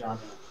right now. questions,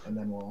 John, and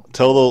then we'll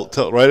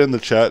Tell right in the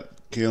chat,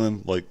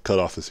 Keelan, like cut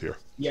off is here.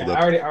 Yeah, So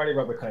I already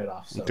rubber cut it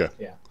off. So, Okay.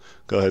 Yeah.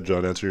 Go ahead,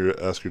 John. Ask your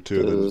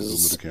two, and then we'll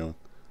move to Keelan.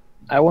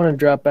 I want to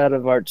drop out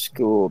of art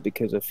school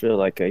because I feel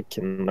like I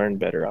can learn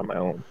better on my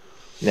own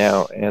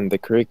now, and the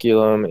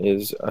curriculum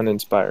is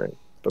uninspiring.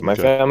 But my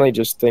Okay. family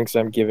just thinks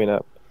I'm giving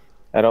up.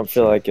 I don't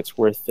feel like it's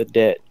worth the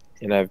debt,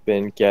 and I've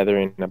been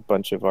gathering a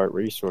bunch of art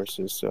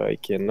resources so I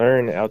can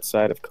learn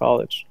outside of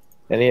college.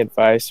 Any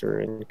advice or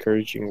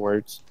encouraging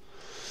words?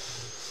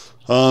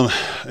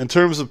 In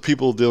terms of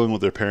people dealing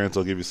with their parents,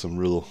 I'll give you some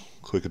real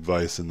quick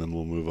advice, and then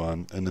we'll move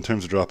on. And in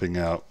terms of dropping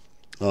out,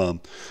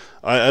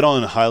 I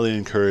don't highly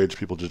encourage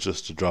people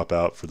just to drop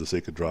out for the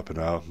sake of dropping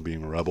out and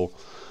being a rebel.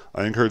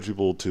 I encourage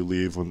people to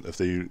leave if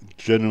they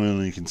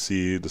genuinely can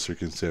see the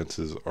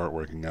circumstances aren't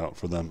working out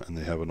for them and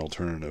they have an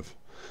alternative.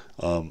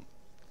 And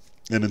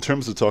in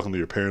terms of talking to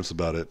your parents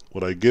about it,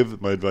 what I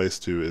give my advice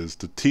to is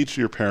to teach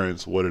your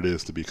parents what it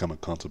is to become a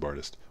concept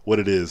artist, what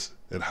it is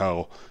and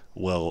how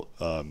well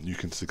you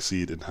can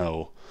succeed, and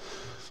how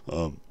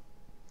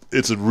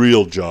it's a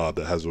real job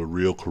that has a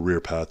real career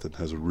path and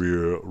has a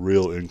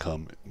real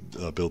income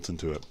built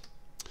into it.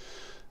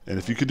 And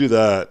if you could do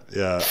that,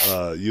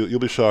 you'll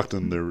be shocked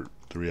in the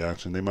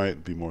reaction. They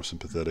might be more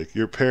sympathetic.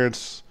 Your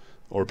parents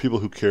or people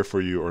who care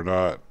for you are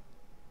not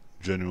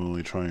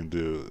genuinely trying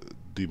to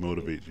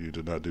demotivate you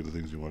to not do the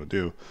things you want to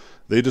do.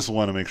 They just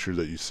want to make sure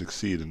that you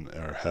succeed and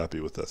are happy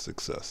with that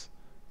success,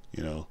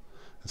 And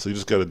so you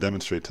just got to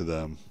demonstrate to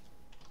them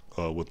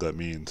what that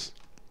means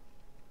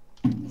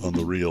on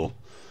the real.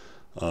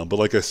 But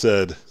like I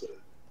said,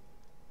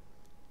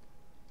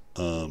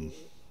 wait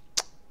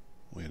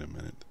a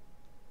minute.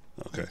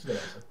 Okay.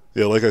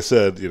 Yeah, like I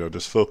said,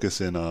 just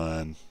focus in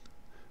on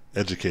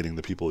educating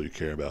the people you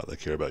care about that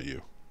care about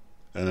you.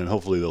 And then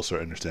hopefully they'll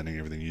start understanding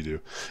everything you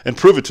do. And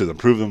prove it to them.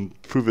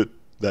 Prove it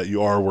that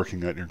you are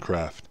working at your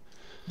craft.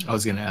 I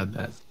was going to add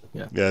that.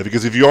 Yeah. Yeah,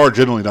 because if you are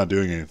generally not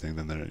doing anything,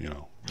 then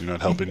you're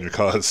not helping your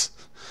cause.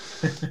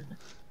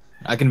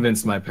 I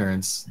convinced my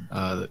parents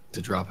to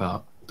drop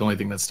out. The only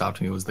thing that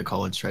stopped me was the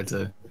college tried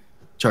to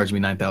charge me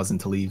 $9,000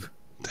 to leave.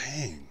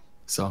 Dang.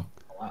 So,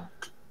 Wow.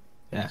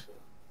 yeah.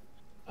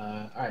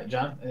 All right,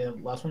 John. Any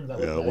last one?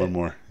 Yeah, one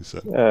more. You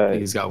said.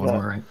 He's got one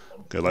more, right?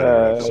 Okay,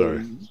 lighter,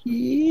 sorry.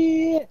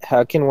 Yeah.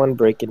 How can one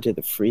break into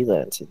the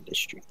freelance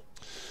industry?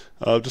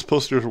 Just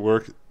post your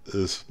work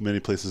as many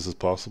places as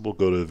possible.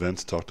 Go to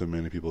events, talk to as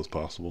many people as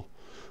possible,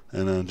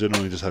 and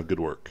generally just have good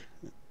work.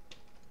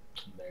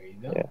 There you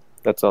go. Yeah.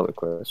 That's all the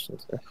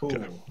questions there. Cool.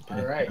 Okay.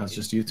 All right. That's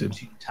just YouTube.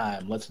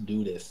 Time. Let's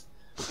do this.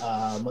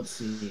 Let's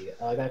see.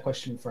 I got a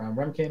question from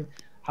Remkin.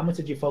 How much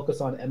did you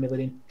focus on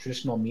emulating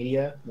traditional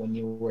media when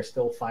you were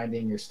still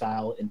finding your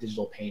style in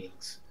digital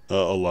paintings? A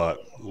lot.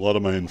 A lot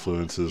of my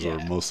influences are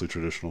mostly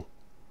traditional.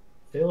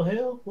 Phil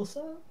Hill, what's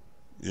up?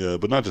 Yeah,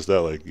 but not just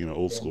that. Like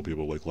old school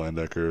people like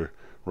Landecker,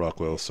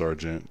 Rockwell,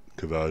 Sargent,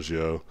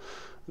 Cavaggio,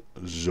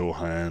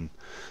 Johann,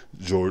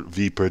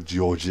 Viper,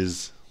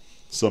 Georges.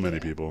 So many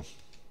people.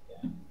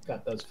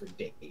 Got those for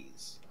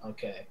days.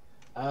 Okay.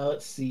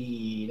 Let's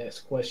see.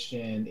 Next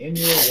question. In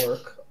your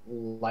work,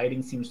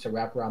 lighting seems to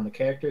wrap around the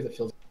characters. It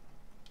feels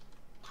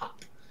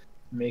pop.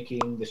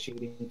 Making the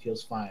shading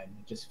feels fine.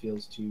 It just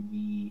feels to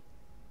be.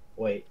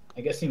 Wait.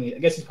 I guess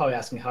he's probably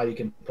asking how you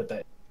can put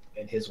that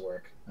in his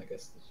work. I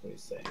guess that's what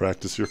he's saying.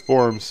 Practice your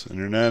forms and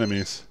your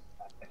anatomies.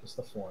 Practice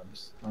the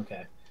forms.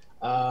 Okay.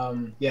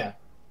 Yeah.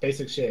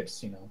 Basic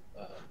shapes.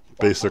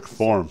 Basic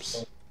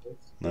forms,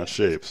 not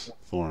shapes.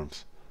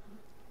 Forms.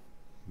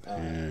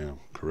 Damn,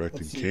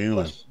 correcting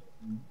Kaylin.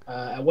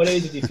 At what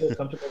age did you feel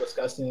comfortable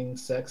discussing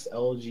sex,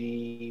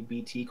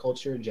 LGBT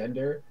culture,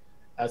 gender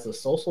as a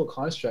social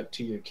construct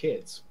to your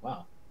kids?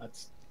 Wow,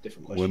 that's a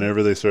different question.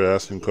 Whenever they start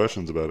asking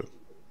questions about it,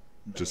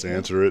 just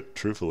answer it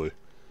truthfully.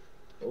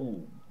 Oh,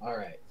 all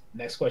right.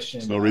 Next question.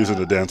 There's no reason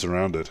to dance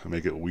around it and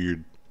make it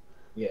weird.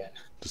 Yeah.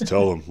 Just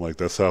tell them, like,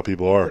 that's how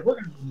people are.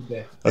 We're gonna do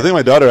that. I think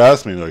my daughter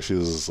asked me, like, she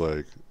was just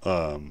like,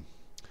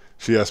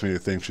 she asked me to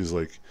think, she's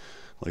like,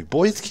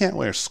 boys can't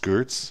wear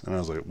skirts. And I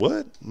was like,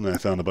 what? And I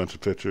found a bunch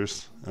of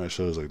pictures. And I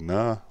showed her, I was like,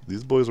 nah,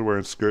 these boys are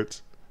wearing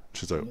skirts.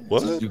 She's like,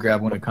 what? Did you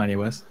grab one of Kanye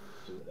West?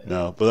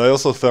 No, but I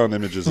also found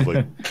images of,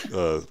 like,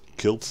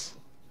 kilts.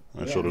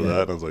 And I showed her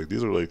that. And I was like,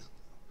 these are, like,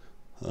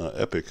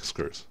 epic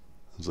skirts.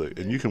 I was like,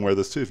 and you can wear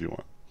this, too, if you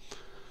want.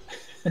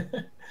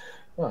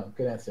 Oh,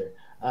 good answer.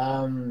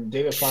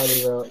 David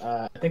Farley wrote,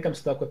 I think I'm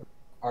stuck with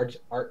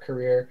art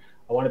career.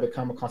 I want to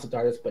become a concept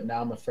artist, but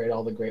now I'm afraid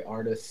all the great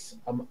artists.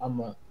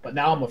 But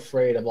now I'm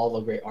afraid of all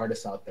the great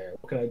artists out there.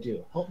 What can I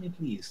do? Help me,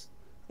 please.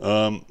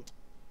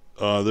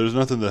 There's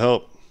nothing to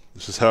help.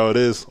 It's just how it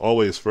is,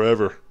 always,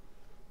 forever.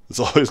 It's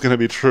always going to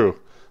be true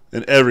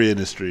in every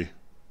industry.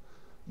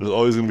 There's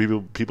always going to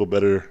be people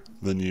better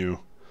than you.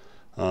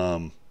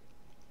 And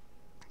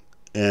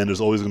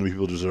there's always going to be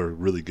people that are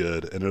really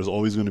good. And there's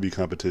always going to be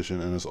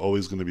competition. And there's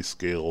always going to be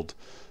scaled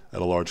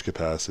at a large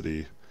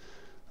capacity.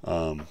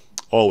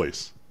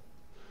 Always.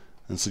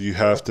 And so you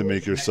have to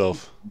make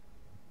yourself...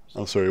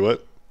 I'm sorry,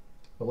 what?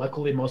 But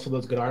luckily, most of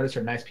those good artists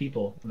are nice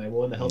people. And they're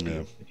willing to help you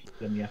if you give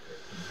them the effort.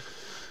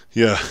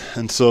 Yeah,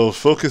 and so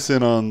focus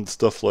in on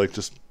stuff like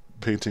just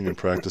painting and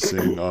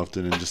practicing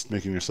often and just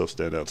making yourself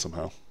stand out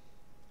somehow.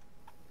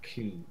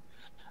 Cool.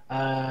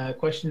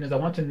 Question is, I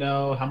want to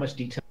know how much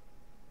detail.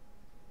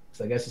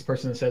 So I guess this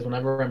person says,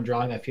 whenever I'm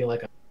drawing, I feel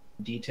like I'm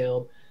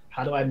detailed.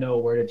 How do I know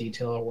where to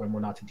detail or when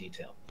we're not to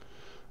detail?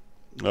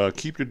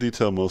 Keep your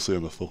detail mostly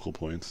on the focal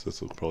points.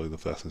 That's probably the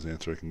fastest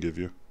answer I can give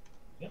you.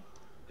 Yep,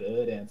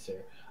 good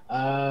answer.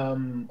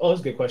 That's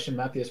a good question.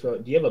 Matthias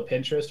wrote, do you have a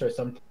Pinterest or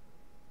something?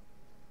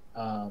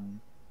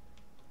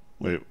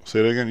 Wait,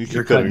 say that again. You keep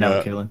You're cutting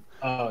out, out.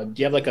 Kalen. Do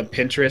you have like a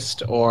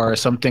Pinterest or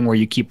something where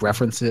you keep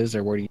references,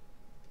 or where do you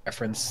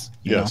reference?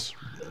 Yes,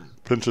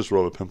 Pinterest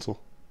roll a pencil.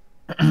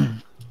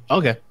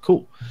 Okay,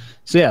 cool.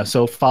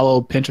 So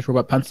follow Pinterest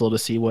Robot Pencil to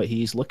see what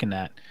he's looking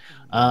at.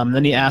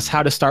 Then he asked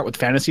how to start with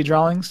fantasy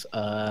drawings.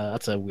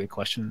 That's a weird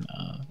question,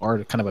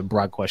 or kind of a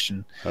broad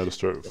question. How to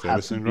start with It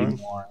has fantasy to be drawing?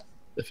 more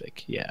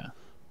specific, yeah.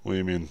 What do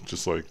you mean?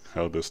 Just like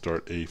how to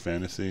start a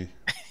fantasy?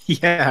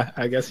 Yeah,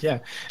 I guess, yeah.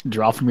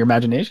 Draw from your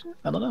imagination?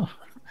 I don't know.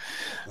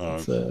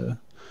 It's,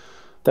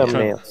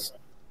 Thumbnails.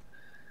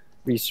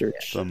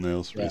 Research.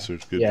 Thumbnails, Yeah.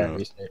 research. Good yeah, job.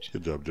 research.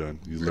 Good job, John.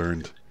 You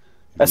learned.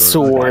 A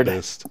sword.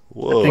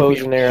 Whoa.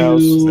 Bows and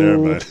arrows. Never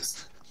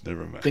mind.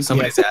 Never mind. Think-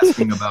 Somebody's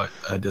asking about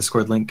a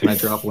Discord link. Can I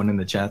drop one in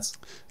the chats?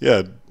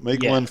 Yeah,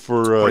 make Yeah. one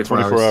for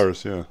 24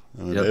 hours. Yeah,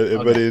 and then Yep.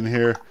 everybody in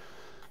here,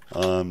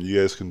 you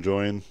guys can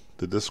join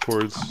the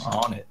Discords. I'm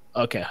on it.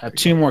 Okay, I have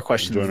two more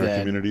questions. Join our then.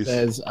 communities.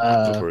 Says,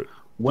 Go for it.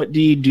 what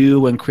do you do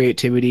when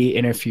creativity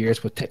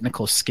interferes with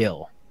technical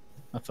skill?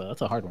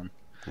 That's a hard one.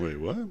 Wait,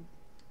 what?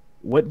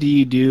 What do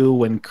you do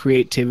when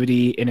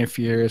creativity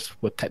interferes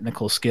with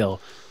technical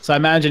skill? So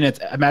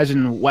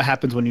imagine what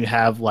happens when you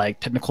have like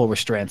technical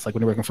restraints, like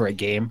when you're working for a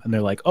game and they're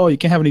like, oh, you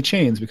can't have any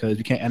chains because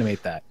you can't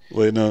animate that.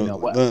 Wait, no, You know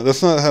what? no,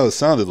 that's not how it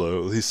sounded,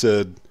 though. He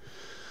said,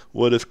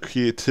 "What if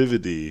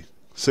creativity?"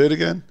 Say it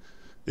again,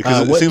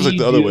 because it What seems do like you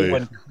the other do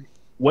way.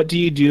 what do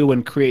you do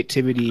when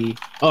creativity?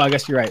 Oh, I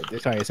guess you're right.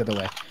 Sorry, I said the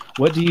way.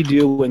 What do you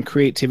do when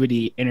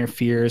creativity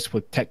interferes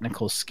with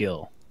technical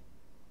skill?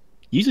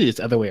 Usually it's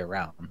the other way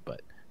around,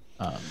 but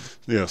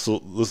Yeah,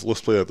 so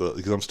let's play that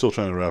because I'm still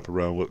trying to wrap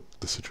around what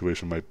the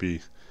situation might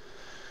be,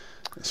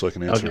 so I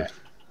can answer okay. it.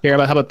 Here,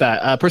 how about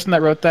that? Person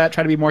that wrote that,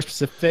 try to be more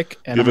specific.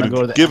 And I'm gonna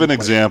go to the Give an end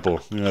question. example.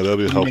 Yeah, that'll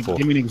be helpful.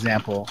 Give me an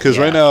example. Because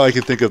Yeah. right now I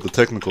can think of the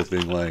technical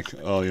thing, like,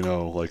 oh,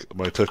 like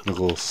my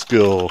technical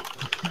skill.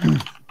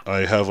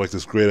 I have like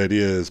this great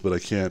ideas, but I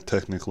can't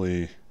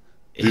technically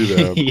do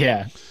them.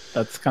 Yeah,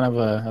 that's kind of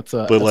But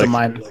that's like, a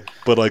mind.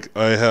 but like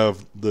I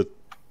have the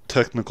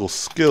technical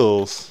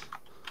skills,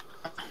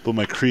 but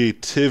my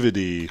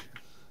creativity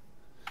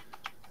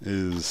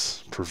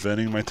is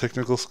preventing my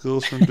technical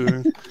skills from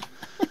doing.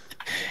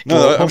 No,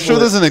 Well, I'm sure hopefully-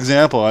 there's an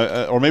example,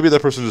 or maybe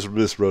that person just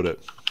miswrote it.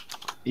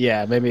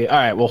 Yeah, maybe. All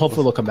right. Well,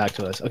 hopefully they'll come back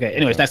to us. Okay.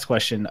 Anyways, next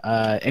question.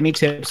 Any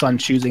tips on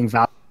choosing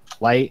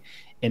light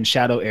in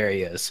shadow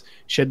areas?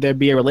 Should there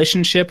be a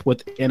relationship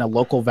within a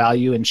local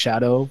value in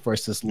shadow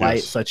versus light,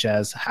 Yes. such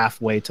as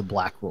halfway to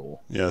black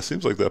rule? Yeah, it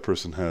seems like that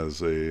person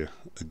has a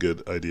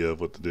good idea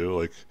of what to do.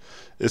 Like,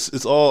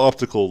 it's all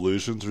optical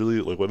illusions, really.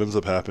 Like, what ends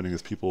up happening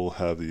is people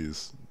have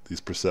these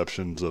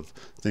perceptions of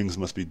things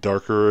must be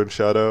darker in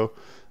shadow,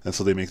 and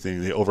so they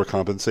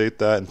overcompensate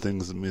that, and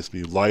things must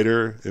be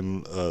lighter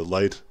in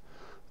light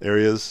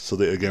areas, so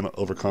they again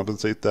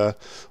overcompensate that.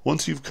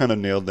 Once you've kind of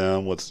nailed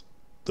down what's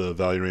the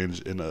value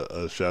range in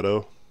a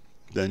shadow,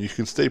 then you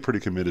can stay pretty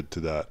committed to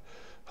that,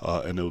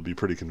 and it will be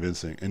pretty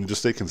convincing, and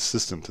just stay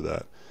consistent to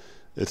that.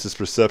 It's this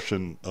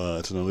perception,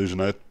 it's an illusion.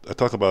 I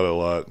talk about it a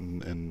lot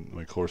in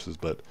my courses,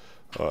 but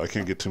I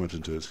can't get too much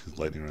into it because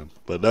lightning round.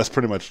 But that's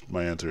pretty much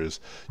my answer is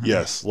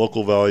yes,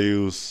 local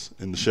values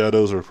in the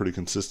shadows are pretty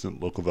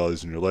consistent, local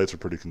values in your lights are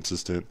pretty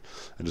consistent,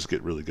 and just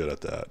get really good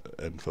at that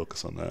and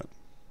focus on that.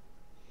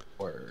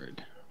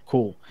 Word.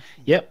 Cool.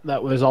 Yep,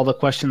 that was all the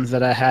questions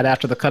that I had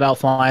after the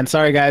cutoff line.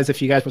 Sorry, guys,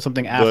 if you guys put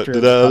something after. But did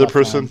the that other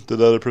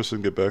cutoff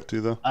person get back to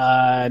you though?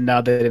 line.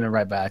 No, they didn't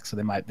write back, so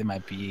they might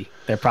be.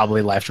 They're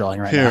probably live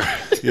drawing right now.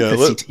 Yeah, The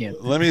let, CTN.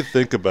 let me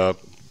think about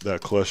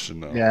that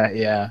question though.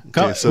 Yeah.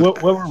 Okay, so-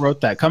 Whoever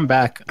wrote that, come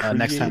back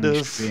next time we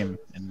Creative. stream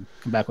and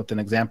come back with an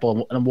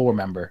example, and we'll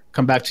remember.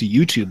 Come back to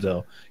YouTube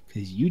though,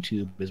 because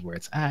YouTube is where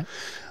it's at.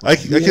 I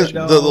can,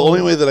 the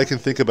only way that I can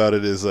think about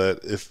it is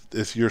that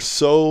if you're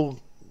so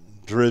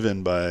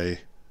driven by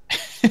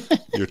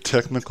your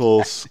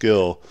technical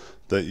skill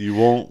that you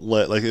won't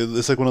let, like,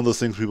 it's like one of those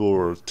things people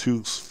were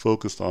too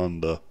focused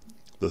on the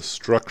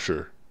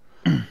structure.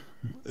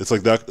 It's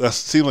like that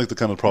seemed like the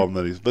kind of problem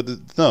that he's, but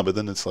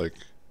then it's like,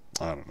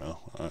 I don't know.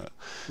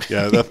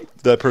 Yeah,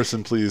 that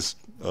person, please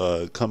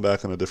come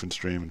back on a different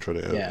stream and try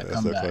to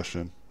ask that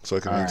question so I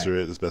can answer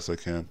it as best I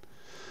can.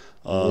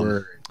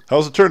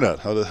 How's it turned out?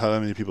 How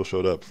many people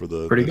showed up for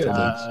the Pretty good.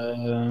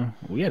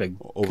 We had a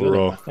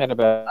overall? Had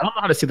about, I don't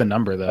know how to see the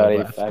number though.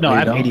 About No, I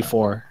have don't?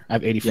 84. I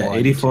have 84. Yeah,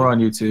 84 on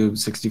YouTube,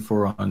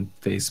 64 on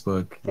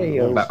Facebook, Hey,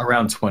 yo. about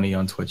around 20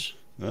 on Twitch.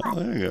 Oh,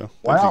 there you go.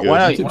 Why Thank not, you why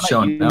guys. not, YouTube's why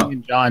showing not you out.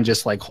 and John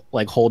just like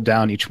hold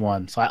down each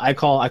one? So I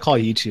call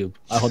YouTube.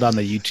 I hold down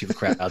the YouTube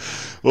crowd.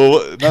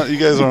 Well, you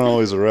guys aren't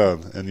always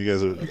around, and you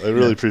guys are. I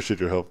really appreciate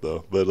your help,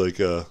 though. But like,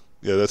 yeah,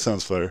 that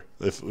sounds fair.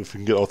 If we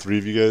can get all three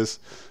of you guys,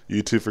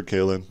 YouTube for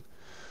Kalen,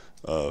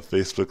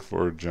 Facebook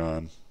for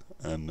John,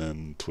 and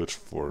then Twitch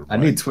for. I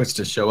need Twitch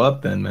to show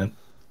up then, man.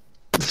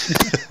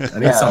 I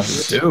need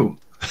something to do.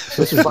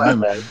 This is fine,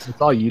 man. It's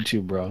all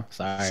YouTube, bro.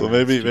 Sorry. So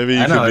man. maybe you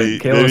I know, could be.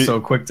 Caleb's Maybe,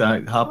 so quick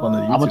to hop on the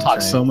YouTube I'm gonna talk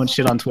train. so much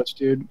shit on Twitch,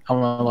 dude. I'm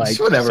gonna like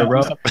Whatever,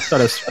 bro. Dude,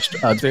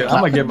 I'm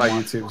gonna get my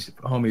platform YouTube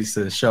homies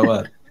to show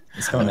up.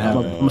 It's going to war.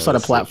 happen. I'm gonna start a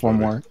that's so platform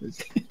funny. war.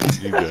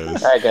 you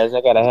guys. all right, guys,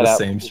 I gotta head The out.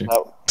 same stream. Oh,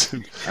 All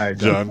right,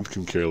 John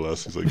can care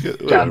less. He's like, yeah,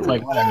 John's whatever.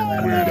 like,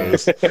 whatever, man.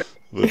 Weirdos.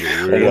 We'll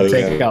Weirdos.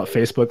 take out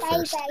Facebook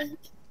first.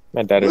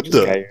 my dad What just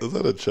got the? here. Is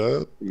that a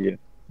child? Yeah.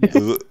 Is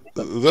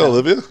that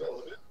Olivia?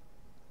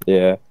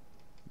 Yeah.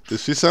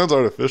 She sounds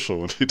artificial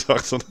when she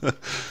talks on that.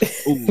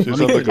 Ooh, She let sounds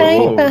me like get- a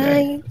Whoa. wolf.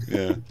 Bye.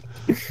 Yeah.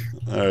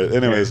 All right.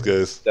 Anyways,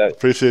 guys,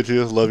 appreciate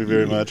you. Love you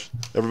very much.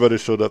 Everybody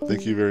showed up.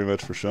 Thank you very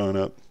much for showing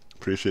up.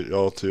 Appreciate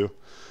y'all too.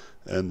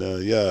 And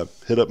yeah,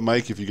 hit up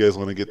Mike if you guys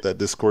want to get that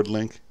Discord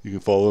link. You can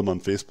follow him on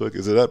Facebook.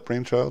 Is it at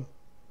Brainchild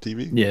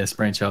TV? Yeah, it's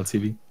Brainchild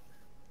TV.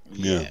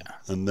 Yeah.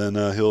 And then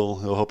he'll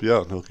help you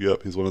out and hook you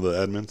up. He's one of the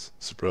admins.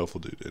 Super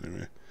helpful dude.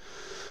 Anyway.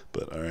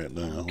 But all right,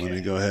 now let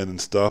me go ahead and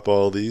stop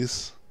all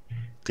these.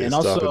 Okay, And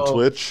stop also- at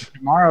Twitch.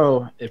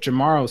 If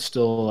Tomorrow's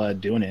still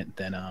doing it,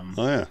 then Oh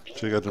yeah,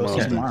 check out go tomorrow's see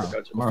Yeah. thing. Tomorrow.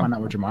 Tomorrow. We'll find out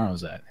where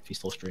Tomorrow's at if he's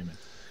still streaming.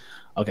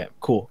 Okay,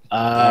 cool.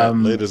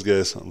 Latest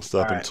guys, I'm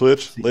stopping alright.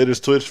 Twitch.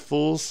 Latest Twitch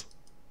fools.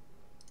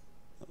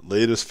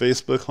 Latest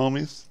Facebook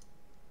homies.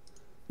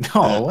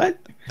 Oh, what?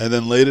 And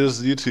then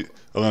latest YouTube.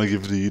 I'm gonna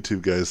give the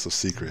YouTube guys a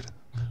secret.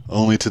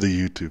 Only to the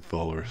YouTube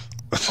followers.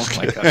 Oh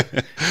my God.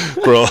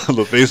 For all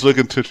the Facebook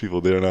and Twitch people,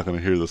 they are not gonna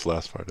hear this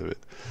last part of it.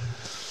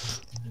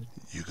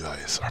 You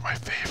guys are my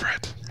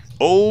favorite.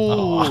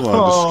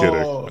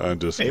 Oh, I'm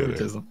just kidding.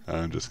 Favoritism.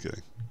 I'm just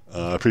kidding.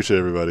 I appreciate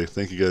everybody.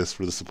 Thank you guys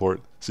for the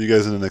support. See you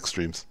guys in the next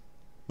streams.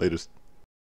 Latest.